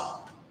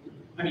house.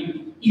 I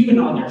mean, even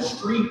on their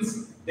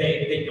streets,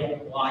 they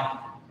don't like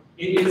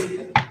it. It's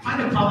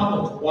kind of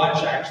comical to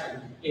watch, actually,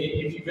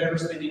 if you've ever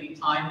spent any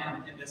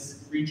time in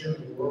this region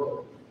of the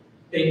world.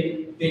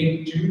 They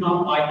do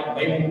not like them.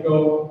 They will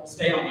go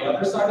stay on the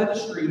other side of the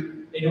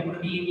street. They don't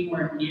want to be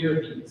anywhere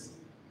near these.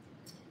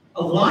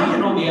 A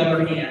lion, on the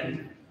other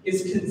hand,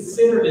 is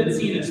considered and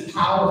seen as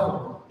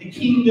powerful, the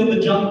king of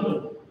the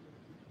jungle,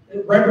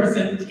 the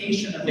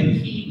representation of the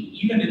king,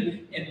 even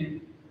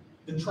in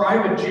the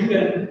tribe of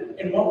Judah,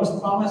 and what was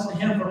promised to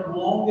him from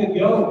long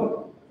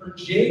ago, for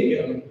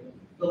Jacob,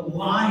 the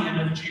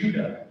lion of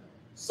Judah,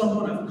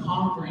 someone of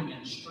conquering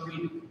and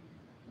strength.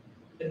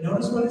 But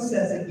notice what it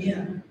says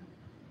again.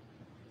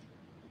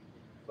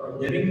 For a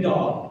living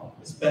dog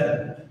is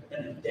better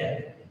than a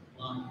dead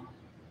lion.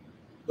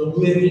 The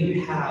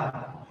living have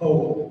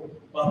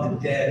hope, while the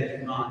dead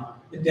do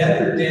not. The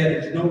dead are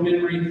dead. There's no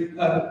memory.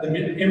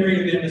 The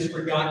memory of them is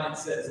forgotten. It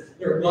says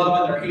their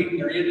love and their hate and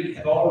their envy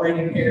have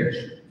already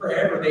perished.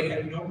 Forever they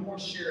have no more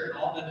share in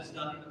all that is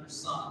done under the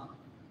sun.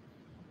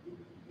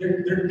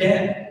 They're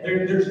dead.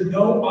 There's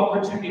no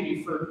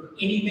opportunity for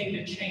anything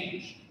to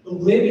change. The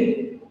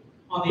living,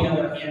 on the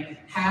other hand,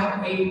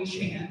 have a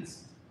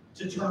chance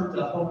to turn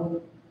to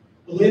hope.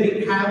 The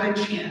living have a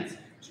chance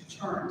to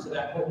turn to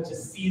that hope, to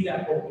see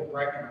that hope and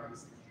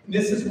recognize. And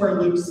this is where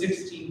Luke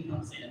 16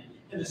 comes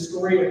in the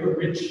story of the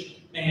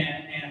rich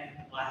man and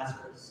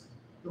Lazarus.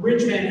 The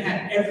rich man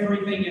had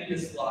everything in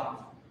this life.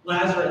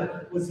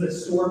 Lazarus was the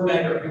sore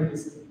beggar who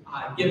was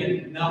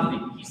given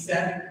nothing. He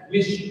sat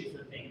wishing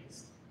for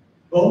things.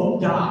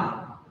 Both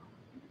died.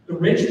 The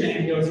rich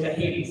man goes to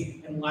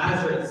Hades, and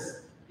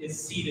Lazarus is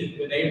seated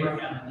with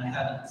Abraham in the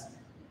heavens.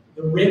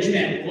 The rich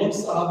man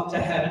looks up to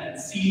heaven and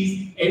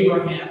sees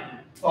Abraham,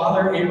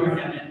 Father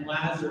Abraham, and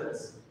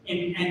Lazarus,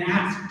 and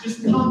asks,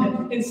 just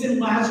come and send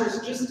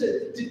Lazarus just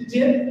to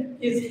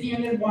dip his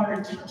hand in water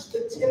and touch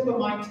the tip of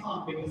my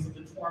tongue because of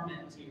the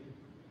torment here.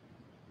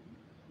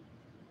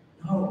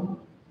 No,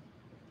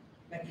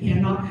 that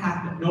cannot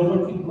happen. No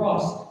one can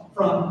cross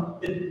from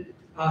the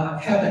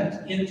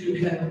heaven into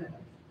heaven.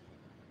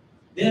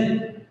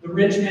 Then the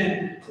rich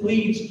man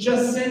pleads,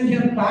 just send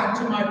him back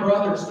to my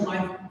brothers, to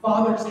my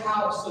father's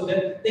house, so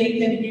that they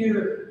can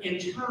hear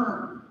and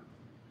turn.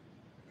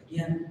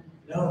 Again,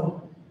 no.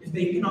 If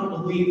they cannot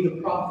believe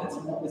the prophets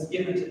and what was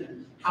given to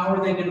them, how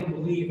are they going to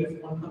believe if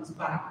one comes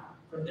back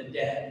from the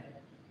dead?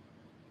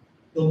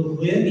 The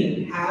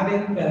living have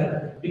it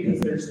better because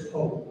there's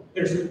hope.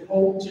 There's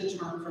hope to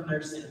turn from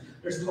their sin.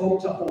 There's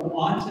hope to hold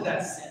on to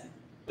that sin.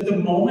 But the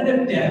moment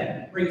of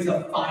death brings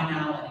a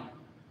finality.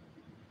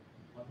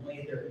 One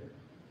way they're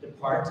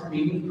required to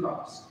be with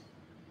Christ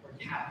or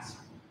cast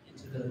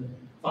into the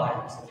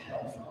fires of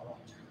hell for all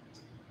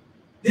eternity.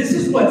 This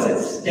is what's at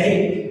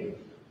stake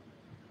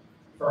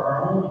for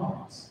our own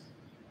hearts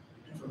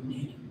and for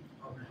many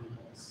around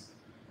us.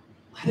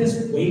 Let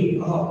us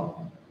wake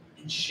up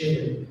and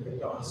share the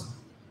gospel.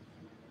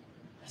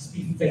 Let us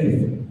be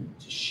faithful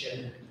to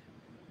share it.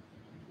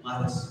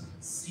 Let us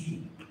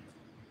see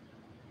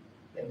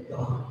that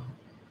God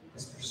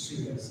has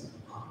pursued us in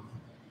love.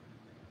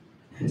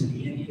 And to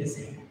be in his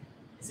hand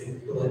is a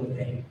good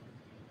thing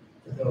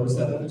for those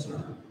that will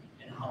turn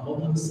and humble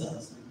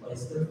themselves and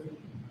place their faith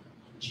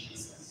in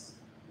Jesus.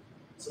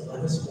 So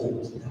let us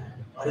hold to that.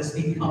 Let us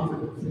be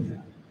comforted for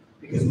that.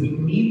 Because we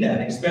need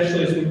that,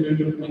 especially as we move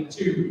to point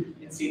 2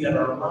 and see that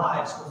our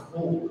lives are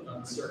full of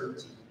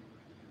uncertainty.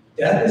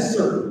 Death is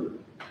certain.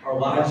 Our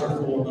lives are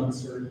full of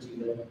uncertainty,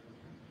 though.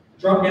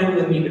 Drop down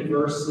with me to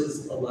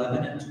verses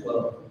 11 and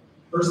 12.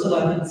 Verse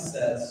 11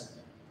 says,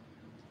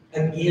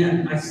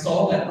 "Again, I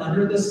saw that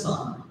under the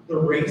sun, the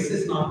race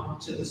is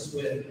not to the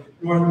swift,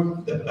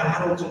 nor the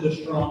battle to the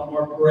strong,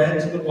 nor bread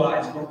to the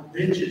wise, nor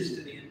riches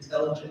to the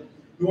intelligent,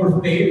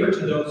 nor favor to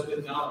those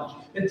with knowledge.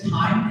 But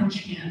time and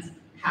chance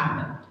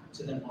happened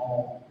to them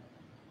all."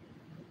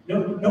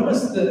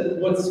 Notice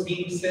what's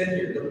being said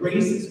here. The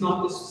race is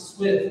not the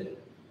swift.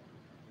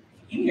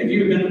 Any of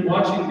you have been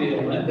watching the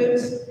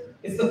Olympics?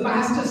 It's the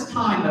fastest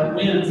time that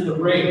wins the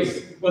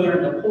race, whether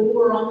in the pool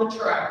or on the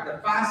track.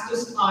 The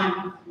fastest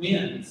time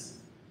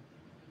wins.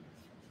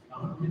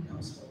 Not when it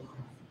comes to life.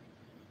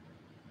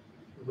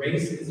 The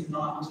race is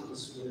not to the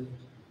swift.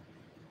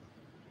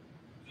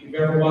 If you've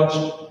ever watched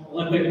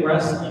Olympic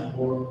wrestling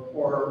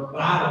or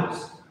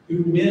battles,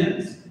 who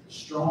wins? The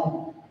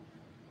strong.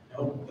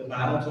 No, the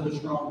battle to the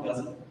strong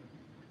doesn't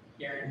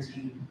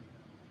guarantee.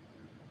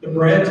 The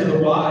bread to the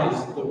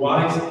wise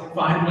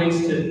find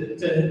ways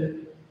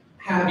to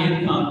have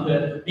income,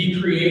 to be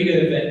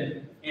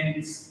creative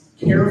and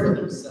care for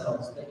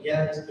themselves, but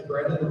yet the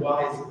bread of the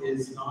wise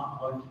is not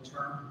what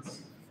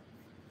determines.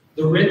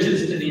 The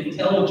riches to the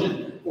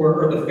intelligent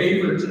or the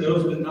favor to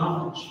those with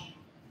knowledge.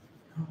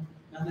 No,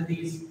 none of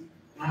these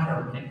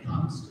matter when it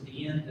comes to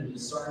the end and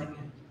discerning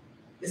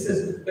it. It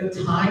says, but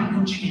time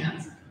and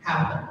chance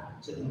happen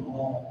to them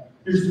all.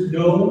 There's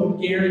no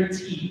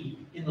guarantee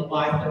in the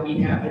life that we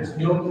have. There's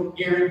no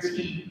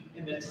guarantee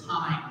in the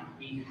time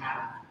we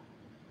have.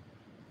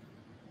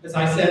 As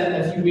I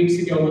said a few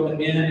weeks ago with the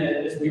men,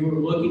 as we were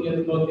looking at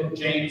the book of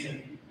James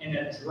and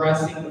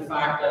addressing the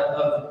fact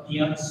of the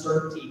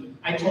uncertainty,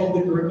 I told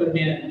the group of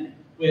men,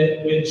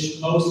 which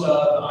most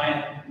of I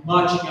am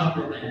much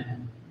younger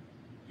than,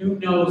 who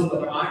knows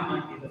whether I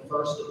might be the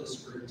first of this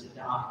group to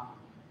die.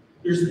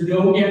 There's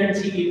no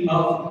guarantee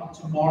of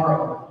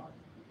tomorrow.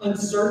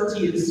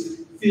 Uncertainty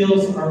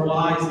fills our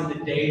lives in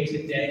the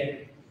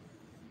day-to-day.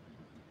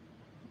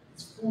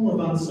 It's full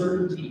of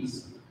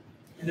uncertainties.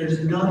 And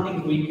there's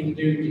nothing we can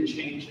do to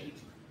change it.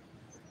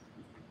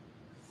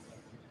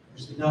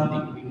 There's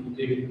nothing we can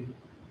do.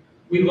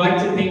 We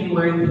like to think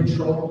we're in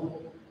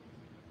control,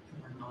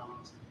 and we're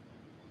not.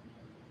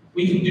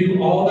 We can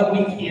do all that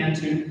we can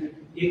to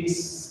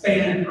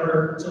expand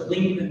or to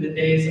lengthen the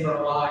days of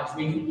our lives.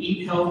 We can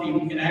eat healthy,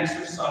 we can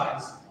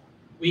exercise,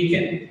 we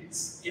can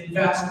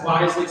invest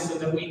wisely so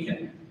that we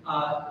can,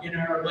 in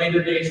our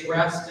later days,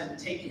 rest and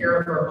take care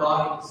of our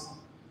bodies.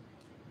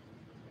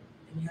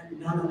 And yet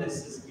none of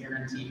this is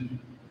guaranteed.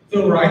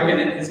 Phil Ryken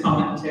in his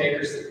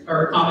commentary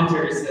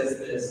says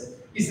this.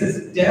 He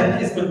says,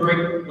 death is the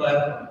great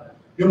lever.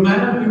 No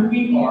matter who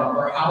we are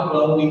or how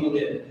well we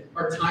live,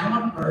 our time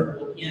on earth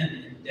will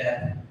end in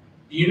death.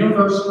 The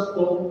universe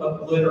will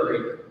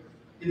obliterate.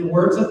 In the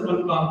words of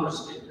one bumper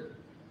sticker,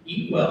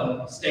 eat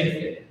well, stay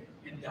fit,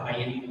 and die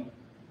anyway.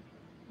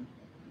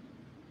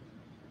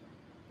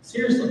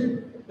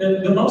 Seriously,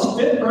 the most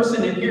fit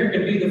person in here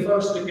could be the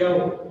first to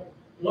go.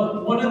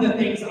 One of the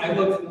things I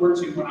looked forward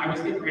to when I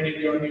was getting ready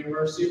to go to the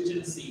University of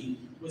Tennessee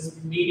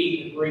was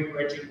meeting the great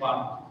Reggie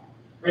White.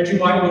 Reggie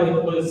White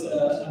was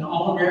an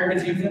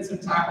All-American defensive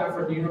tackle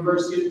for the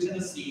University of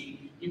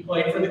Tennessee. He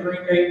played for the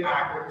Green Bay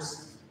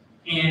Packers.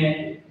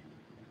 And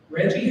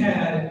Reggie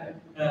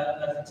had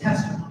a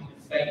testimony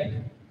of faith.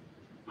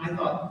 I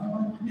thought, you know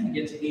what, I'm going to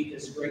get to meet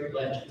this great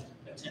legend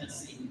of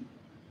Tennessee.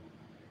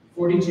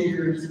 42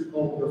 years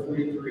old, or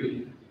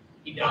 43,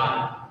 he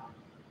died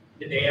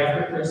the day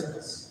after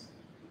Christmas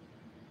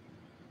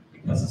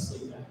because of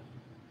sleep apnea.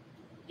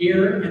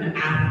 Here, an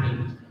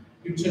athlete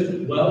who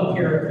took well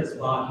care of his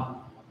body.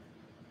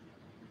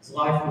 His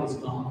life was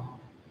gone.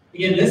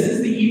 Again, this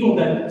is the evil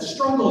that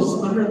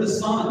struggles under the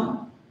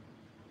sun.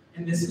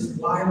 And this is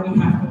why we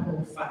have to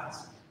hold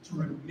fast to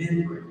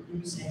remember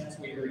whose hands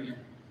we are in.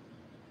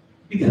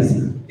 Because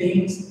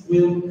things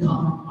will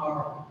come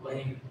our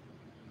way.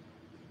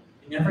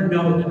 You never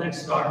know the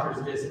next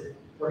doctor's visit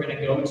we're going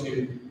to go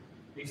to.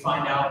 We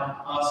find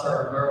out us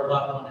or our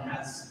loved one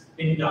has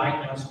been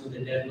diagnosed with a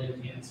deadly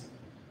cancer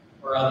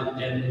or other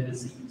deadly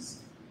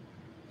disease.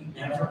 We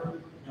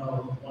never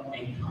know what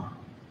may come.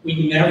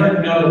 We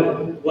never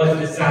know what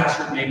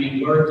disaster may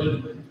be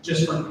lurking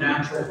just from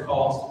natural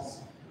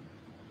causes.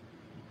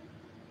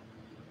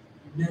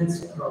 the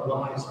midst of our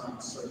lives are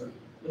uncertain.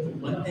 But the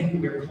one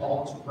thing we're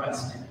called to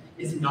rest in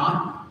is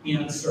not the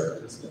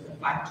uncertainties, but the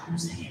fact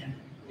whose hand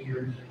we are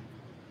in.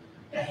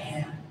 The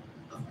hand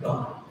of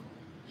God.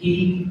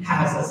 He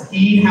has us.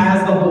 He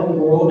has the whole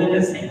world in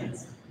his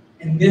hands.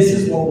 And this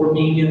is what we're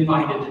being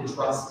invited to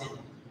trust in,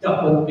 to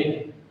hope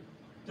in,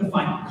 to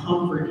find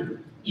comfort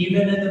in,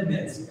 even in the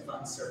midst of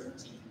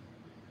uncertainty.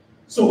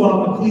 So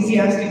while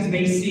Ecclesiastes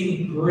may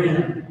seem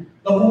grim,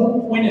 the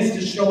whole point is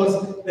to show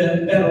us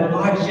that our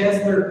lives,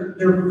 yes,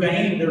 they're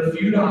vain, they're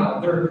futile,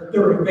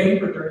 they're a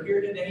vapor, they're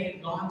here today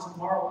and gone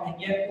tomorrow,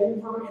 and yet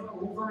over and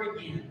over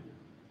again,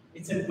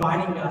 it's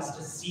inviting us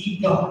to see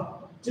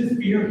God, to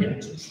fear him,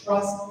 to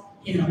trust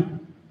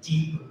him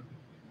deeper.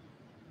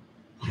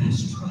 Let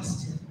us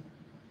trust him.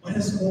 Let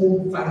us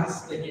hold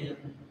fast to him.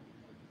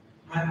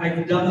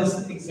 I've done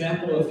this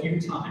example a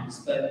few times,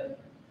 but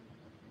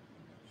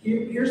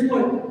here's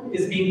what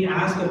is being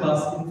asked of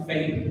us in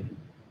faith.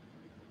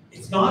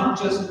 It's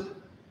not just,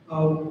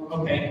 oh,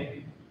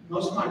 okay,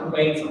 most of my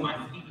weight's on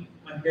my feet.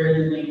 I'm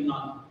barely leaning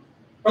on.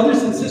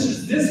 Brothers and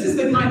sisters, this is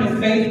the kind of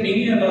faith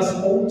many of us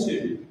hold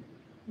to.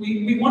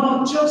 We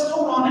want to just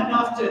hold on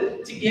enough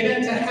to get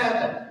into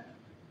heaven.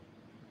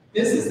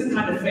 This is the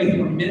kind of faith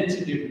we're meant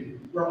to do,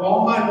 where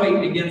all my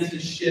weight begins to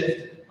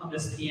shift on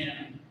this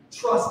piano,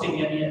 trusting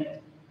in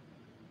it.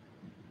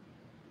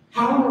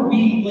 How are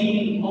we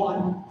leaning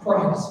on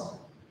Christ?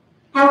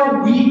 How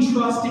are we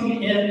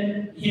trusting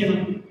in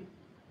him?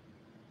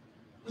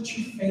 What's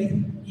your faith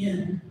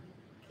in?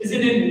 Is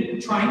it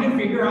in trying to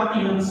figure out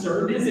the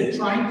uncertain? Is it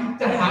trying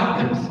to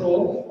have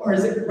control? Or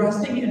is it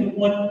resting in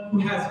one who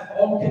has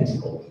all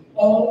control,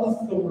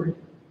 all authority?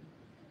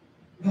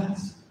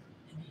 Rest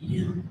in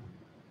him.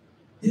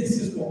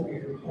 This is what we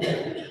are called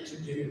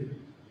to do.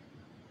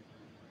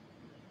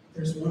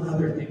 There's one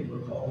other thing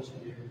we're called to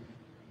do.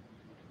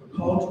 We're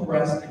called to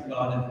rest in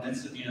God in the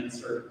midst of the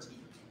uncertainty.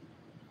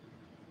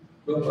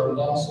 But we're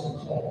also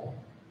called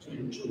to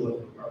enjoy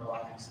our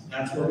lives. And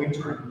that's where we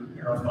turn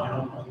in our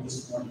final point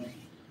this morning.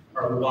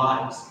 Our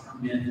lives are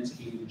meant to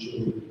be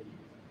enjoyed.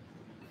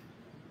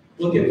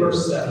 Look at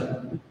verse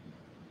 7.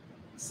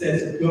 It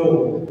says,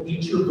 "Go,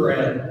 eat your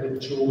bread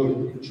with joy,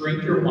 and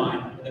drink your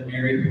wine with a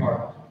merry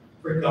heart,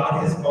 for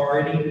God has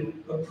already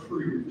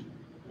approved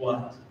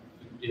what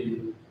you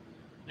do."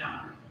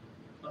 Now,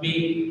 let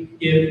me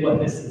give what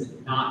this is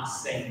not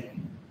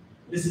saying.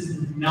 This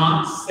is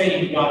not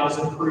saying God has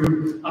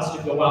approved us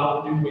to go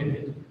out and do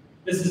wicked.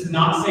 This is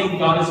not saying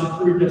God has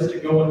approved us to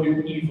go and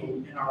do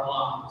evil in our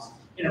lives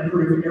and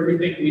approve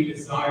everything we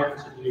desire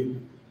to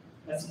do.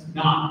 That's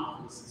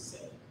not what this is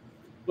saying.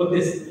 What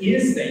this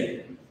is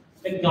saying,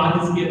 that God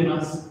has given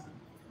us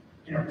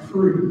and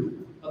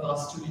approved of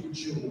us to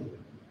enjoy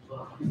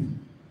life.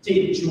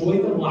 To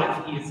enjoy the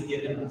life he has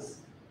given us.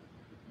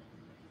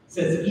 It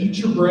says, eat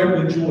your bread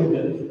with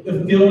joy,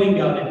 the filling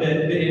of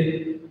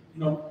it,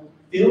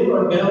 fill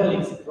our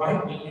bellies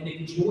rightly and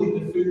enjoy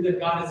the food that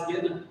God has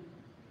given.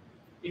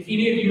 If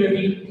any of you have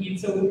eaten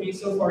pizza with me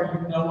so far,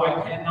 you know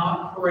I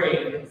cannot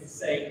pray and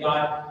say,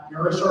 God,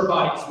 nourish our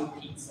bodies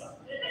with pizza.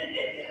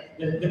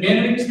 The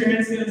men have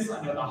experienced this.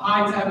 I know the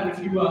Hydes have and a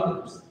few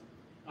others.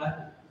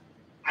 I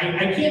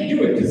can't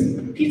do it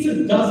because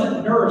pizza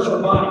doesn't nourish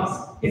our bodies.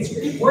 It's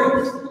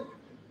great.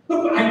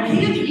 But I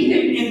can't eat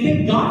it and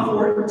thank God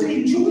for it, to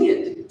enjoy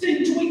it, to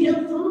enjoy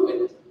him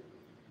through it.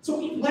 So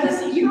let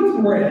us eat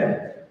our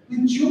bread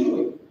with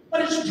joy.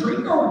 Let us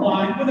drink our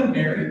wine with a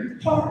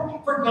merry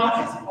heart, for God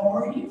has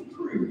already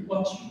approved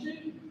what you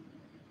do.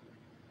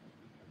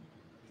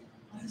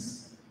 Let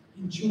us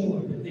enjoy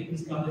the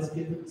things God has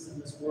given us in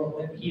this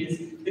world, that he has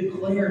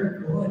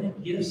declared good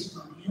and gifts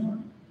from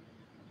him.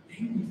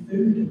 Daily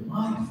food and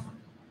life,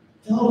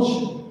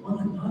 fellowship with one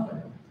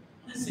another.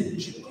 Let us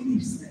enjoy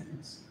these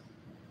things.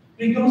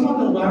 And he goes on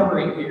to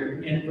elaborate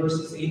here in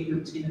verses 8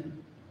 through 10.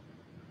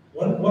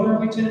 What are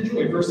we to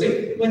enjoy? Verse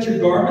 8, let your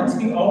garments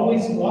be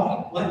always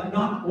white, let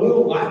not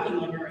oil lacking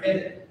on your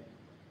head.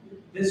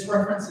 This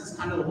reference is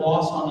kind of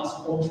lost on us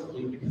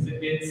culturally because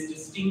it's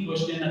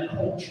distinguished in a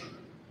culture.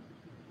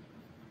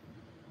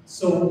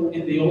 So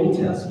in the Old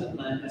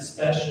Testament,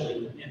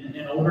 especially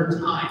in older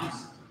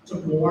times, to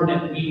mourn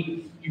and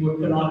weep, you would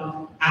put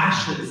on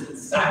ashes and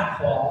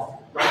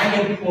sackcloth,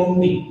 ragged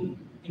clothing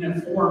in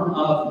a form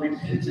of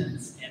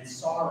repentance and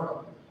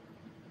sorrow.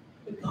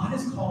 But God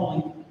is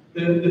calling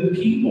the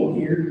people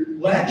here,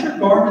 let your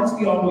garments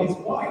be always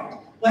white.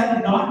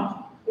 Let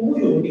not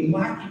oil be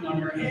lacking on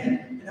your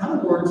head. In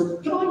other words,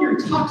 put on your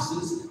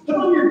tuxes, put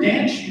on your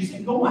dance shoes,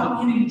 and go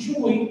out and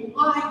enjoy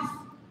life.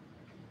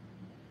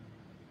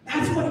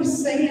 That's what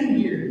he's saying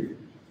here.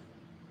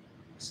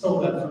 I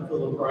stole that from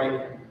Philip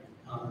Wright.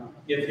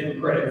 Give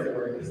him credit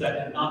for it, because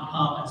that did not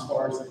come as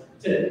far as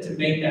to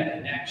make that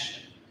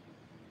connection.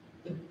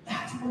 But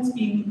that's what's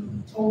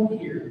being told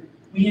here.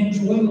 We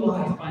enjoy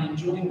life by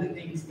enjoying the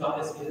things God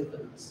has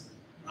given us.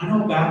 I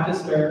know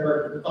Baptists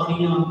are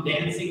funny on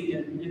dancing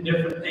and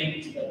different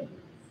things, but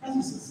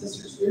brothers and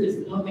sisters, there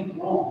is nothing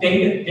wrong.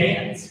 David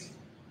danced.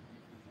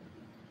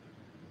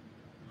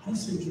 Let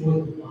us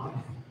enjoy life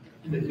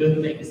and the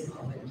good things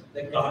of it.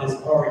 that God has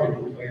already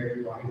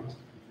declared right.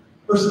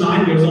 Verse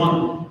 9 goes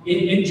on,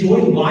 enjoy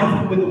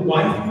life with the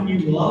wife whom you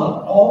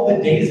love all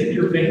the days of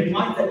your vain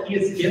life that he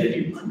has given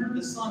you under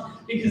the sun,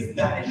 because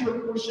that is your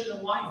portion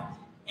in life,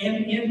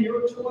 and in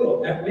your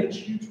toil, at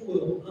which you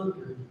toil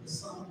under the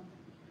sun.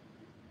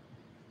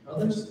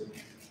 Brothers,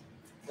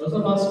 those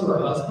of us who are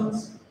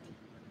husbands,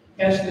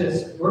 catch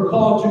this. We're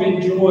called to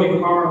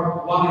enjoy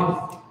our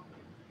wife.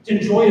 To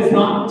enjoy is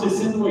not to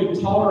simply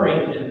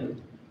tolerate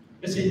them,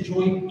 but to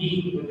enjoy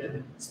being with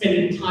them,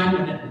 spending time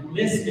with them,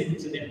 listening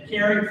to them,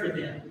 caring for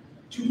them,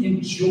 to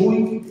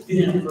enjoy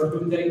them for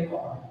who they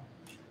are.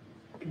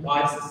 And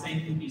wives, the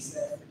same can be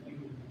said for you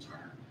in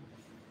return.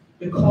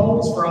 The call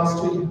is for us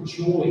to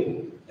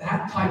enjoy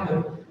that type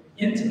of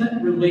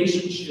intimate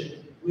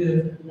relationship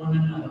with one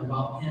another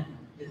while in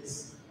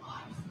this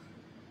life.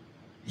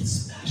 It's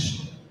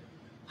special.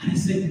 Let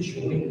us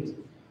enjoy it.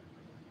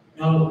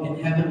 No,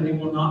 in heaven we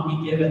will not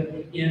be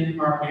given in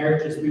our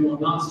marriages. We will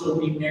not still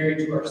be married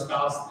to our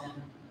spouse then.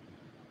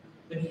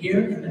 But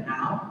here in the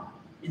now,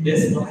 in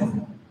this life,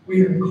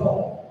 we are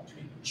called to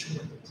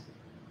enjoy it.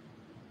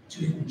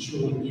 To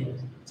enjoy it.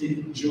 To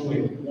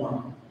enjoy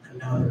one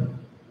another.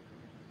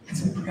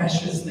 It's a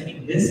precious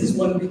thing. This is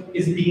what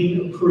is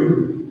being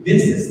approved.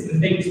 This is the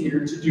things we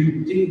are to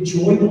do. To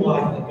enjoy the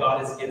life that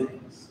God has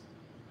given us.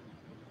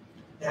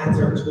 That's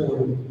our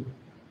toil.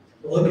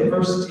 Look at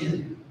verse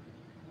 10.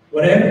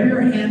 Whatever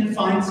your hand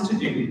finds to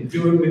do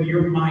it with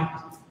your might.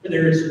 For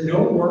there is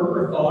no work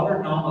or thought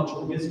or knowledge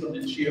or wisdom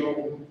in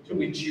Sheol to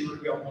which you are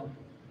going.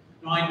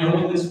 Now I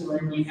know in this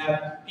room we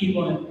have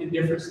people in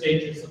different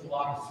stages of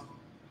life.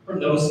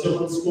 From those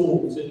still in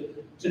school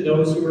to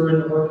those who are in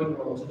the working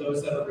world, to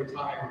those that are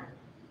retired.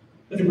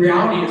 But the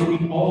reality is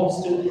we all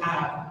still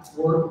have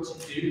work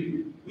to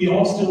do. We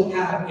all still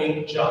have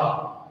a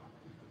job.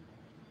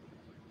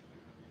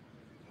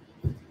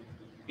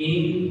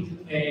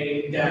 Being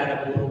a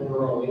dad of a little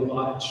girl, we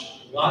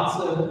watch lots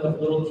of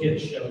little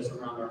kids shows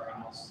around our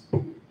house.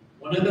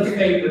 One of the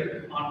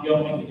favorite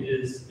ongoing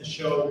is a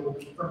show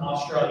from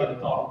Australia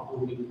called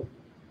Bluey.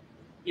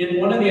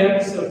 In one of the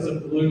episodes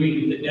of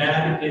Bluey, the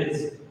dad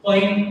is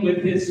playing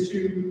with his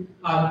two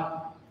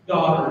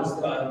daughters.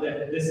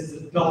 This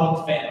is a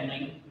dog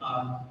family.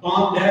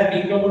 Mom, Dad,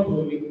 Bingo, and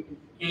Bluey.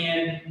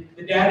 And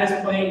the dad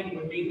is playing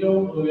with Bingo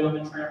and Bluey on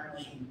the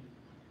trampoline.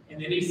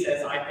 And then he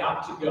says, I've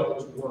got to go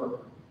to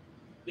work.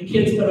 The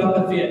kids put up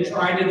a fit,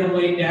 try to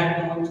delay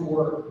Dad going to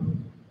work.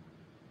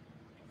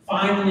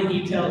 Finally,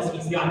 he tells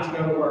he's got to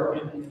go to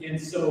work. And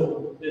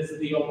so this is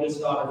the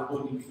oldest daughter,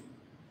 Bluey.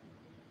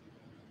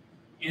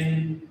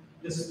 And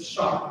this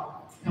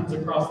shock comes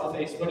across the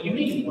face. What do you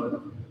mean,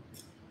 work?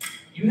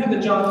 You have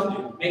a job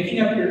to do.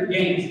 Making up your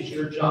games is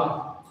your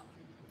job.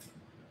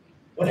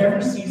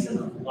 Whatever season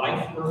of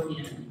life we're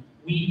in,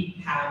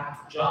 we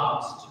have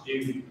jobs to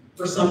do.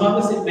 For some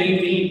of us, it may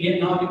mean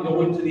getting up and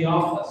going to the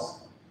office.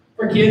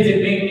 For kids,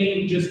 it may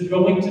mean just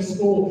going to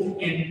school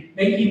and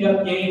making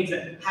up games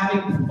and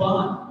having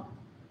fun,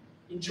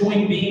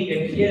 enjoying being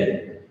a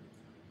kid.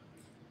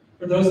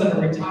 For those that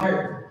are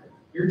retired,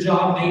 your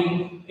job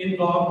may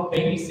involve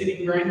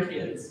babysitting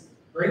grandkids,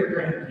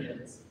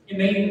 great-grandkids. It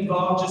may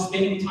involve just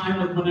spending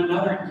time with one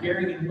another and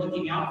caring and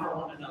looking out for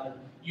one another,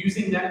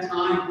 using that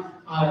time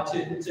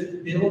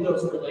to build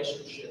those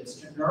relationships,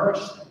 to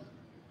nourish them.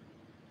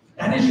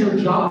 That is your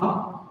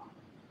job.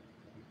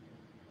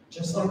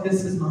 Just like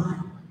this is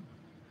mine.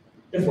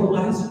 Therefore,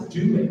 let us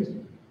do it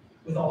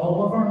with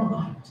all of our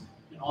might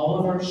and all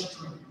of our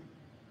strength.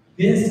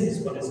 This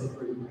is what is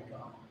approved by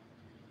God.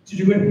 To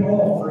do it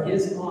all for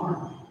His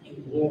honor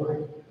and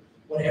glory,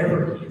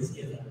 whatever He has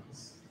given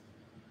us.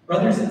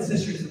 Brothers and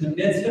sisters, in the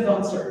midst of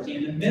uncertainty,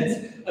 in the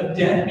midst of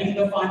death being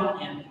the final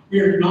end,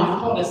 we are not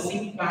called to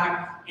sink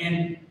back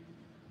and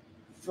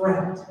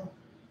fret.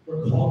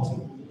 We're called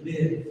to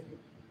live.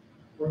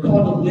 We're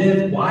called to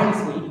live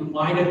wisely in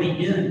light of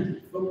the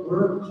end, but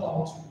we're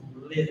called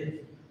to live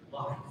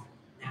life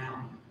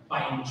now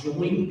by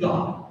enjoying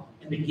God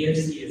and the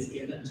gifts He has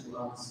given to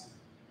us.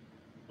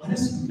 Let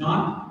us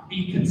not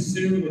be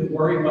consumed with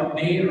worry what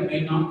may or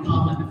may not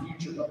come in the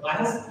future, but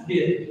let us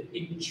live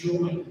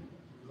enjoying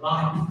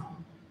life.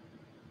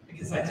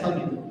 Because I tell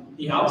you,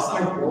 the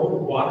outside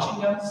world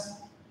watching us,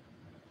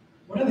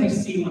 what do they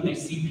see when they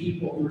see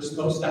people who are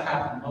supposed to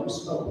have the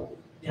most hope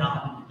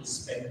down in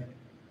despair?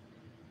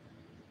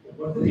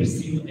 What do they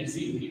see when they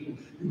see people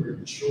who are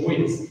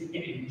joyous and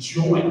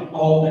enjoying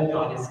all that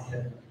God has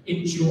given?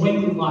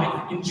 Enjoying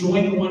life,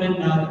 enjoying one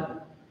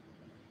another.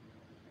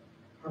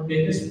 Our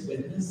biggest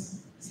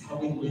witness is how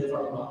we live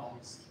our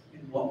lives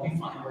and what we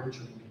find our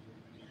joy in.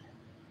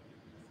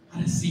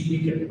 Let us see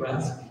we can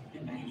rest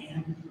in the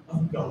hand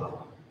of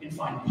God and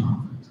find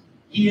comfort.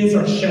 He is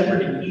our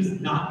shepherd and He's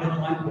not going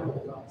to let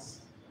go of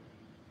us.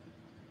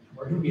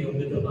 We're going to be able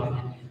to delight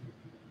in Him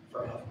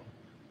forever.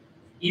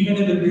 Even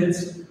in the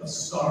midst of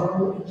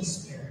sorrow and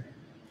despair,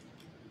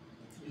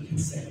 we can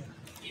say,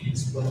 it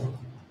is well.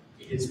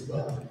 It is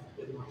well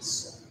with my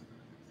soul.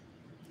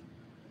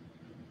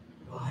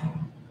 Why?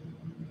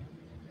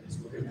 Because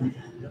we're in the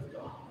hand of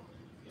God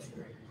if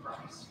we're in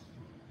Christ.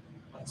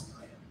 Let's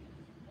pray.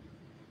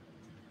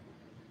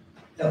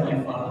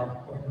 Heavenly Father,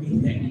 Lord, we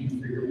thank you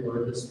for your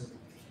word this morning.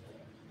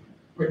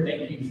 Lord,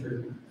 thank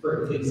you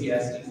for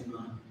Ecclesiastes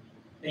 9.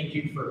 Thank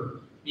you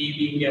for me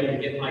being able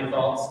to get my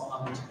thoughts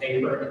onto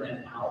paper and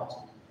then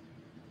out.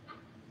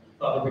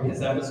 Father, because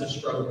that was a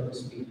struggle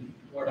this week.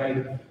 Lord,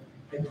 I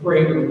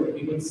pray, Lord, that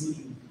we would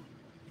see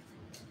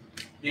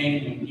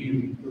namely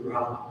you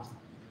throughout.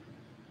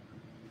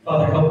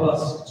 Father, help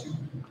us to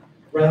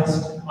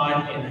rest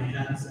mighty in the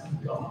hands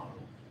of God,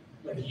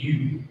 of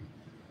you,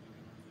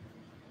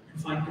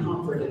 and find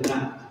comfort in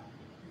that.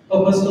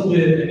 Help us to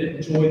live and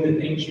enjoy the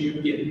things you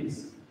have given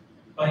us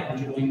by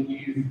enjoying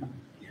you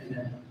in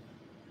them.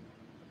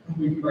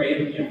 We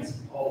pray against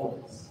all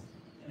of this.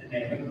 In the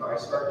name of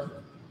Christ our King.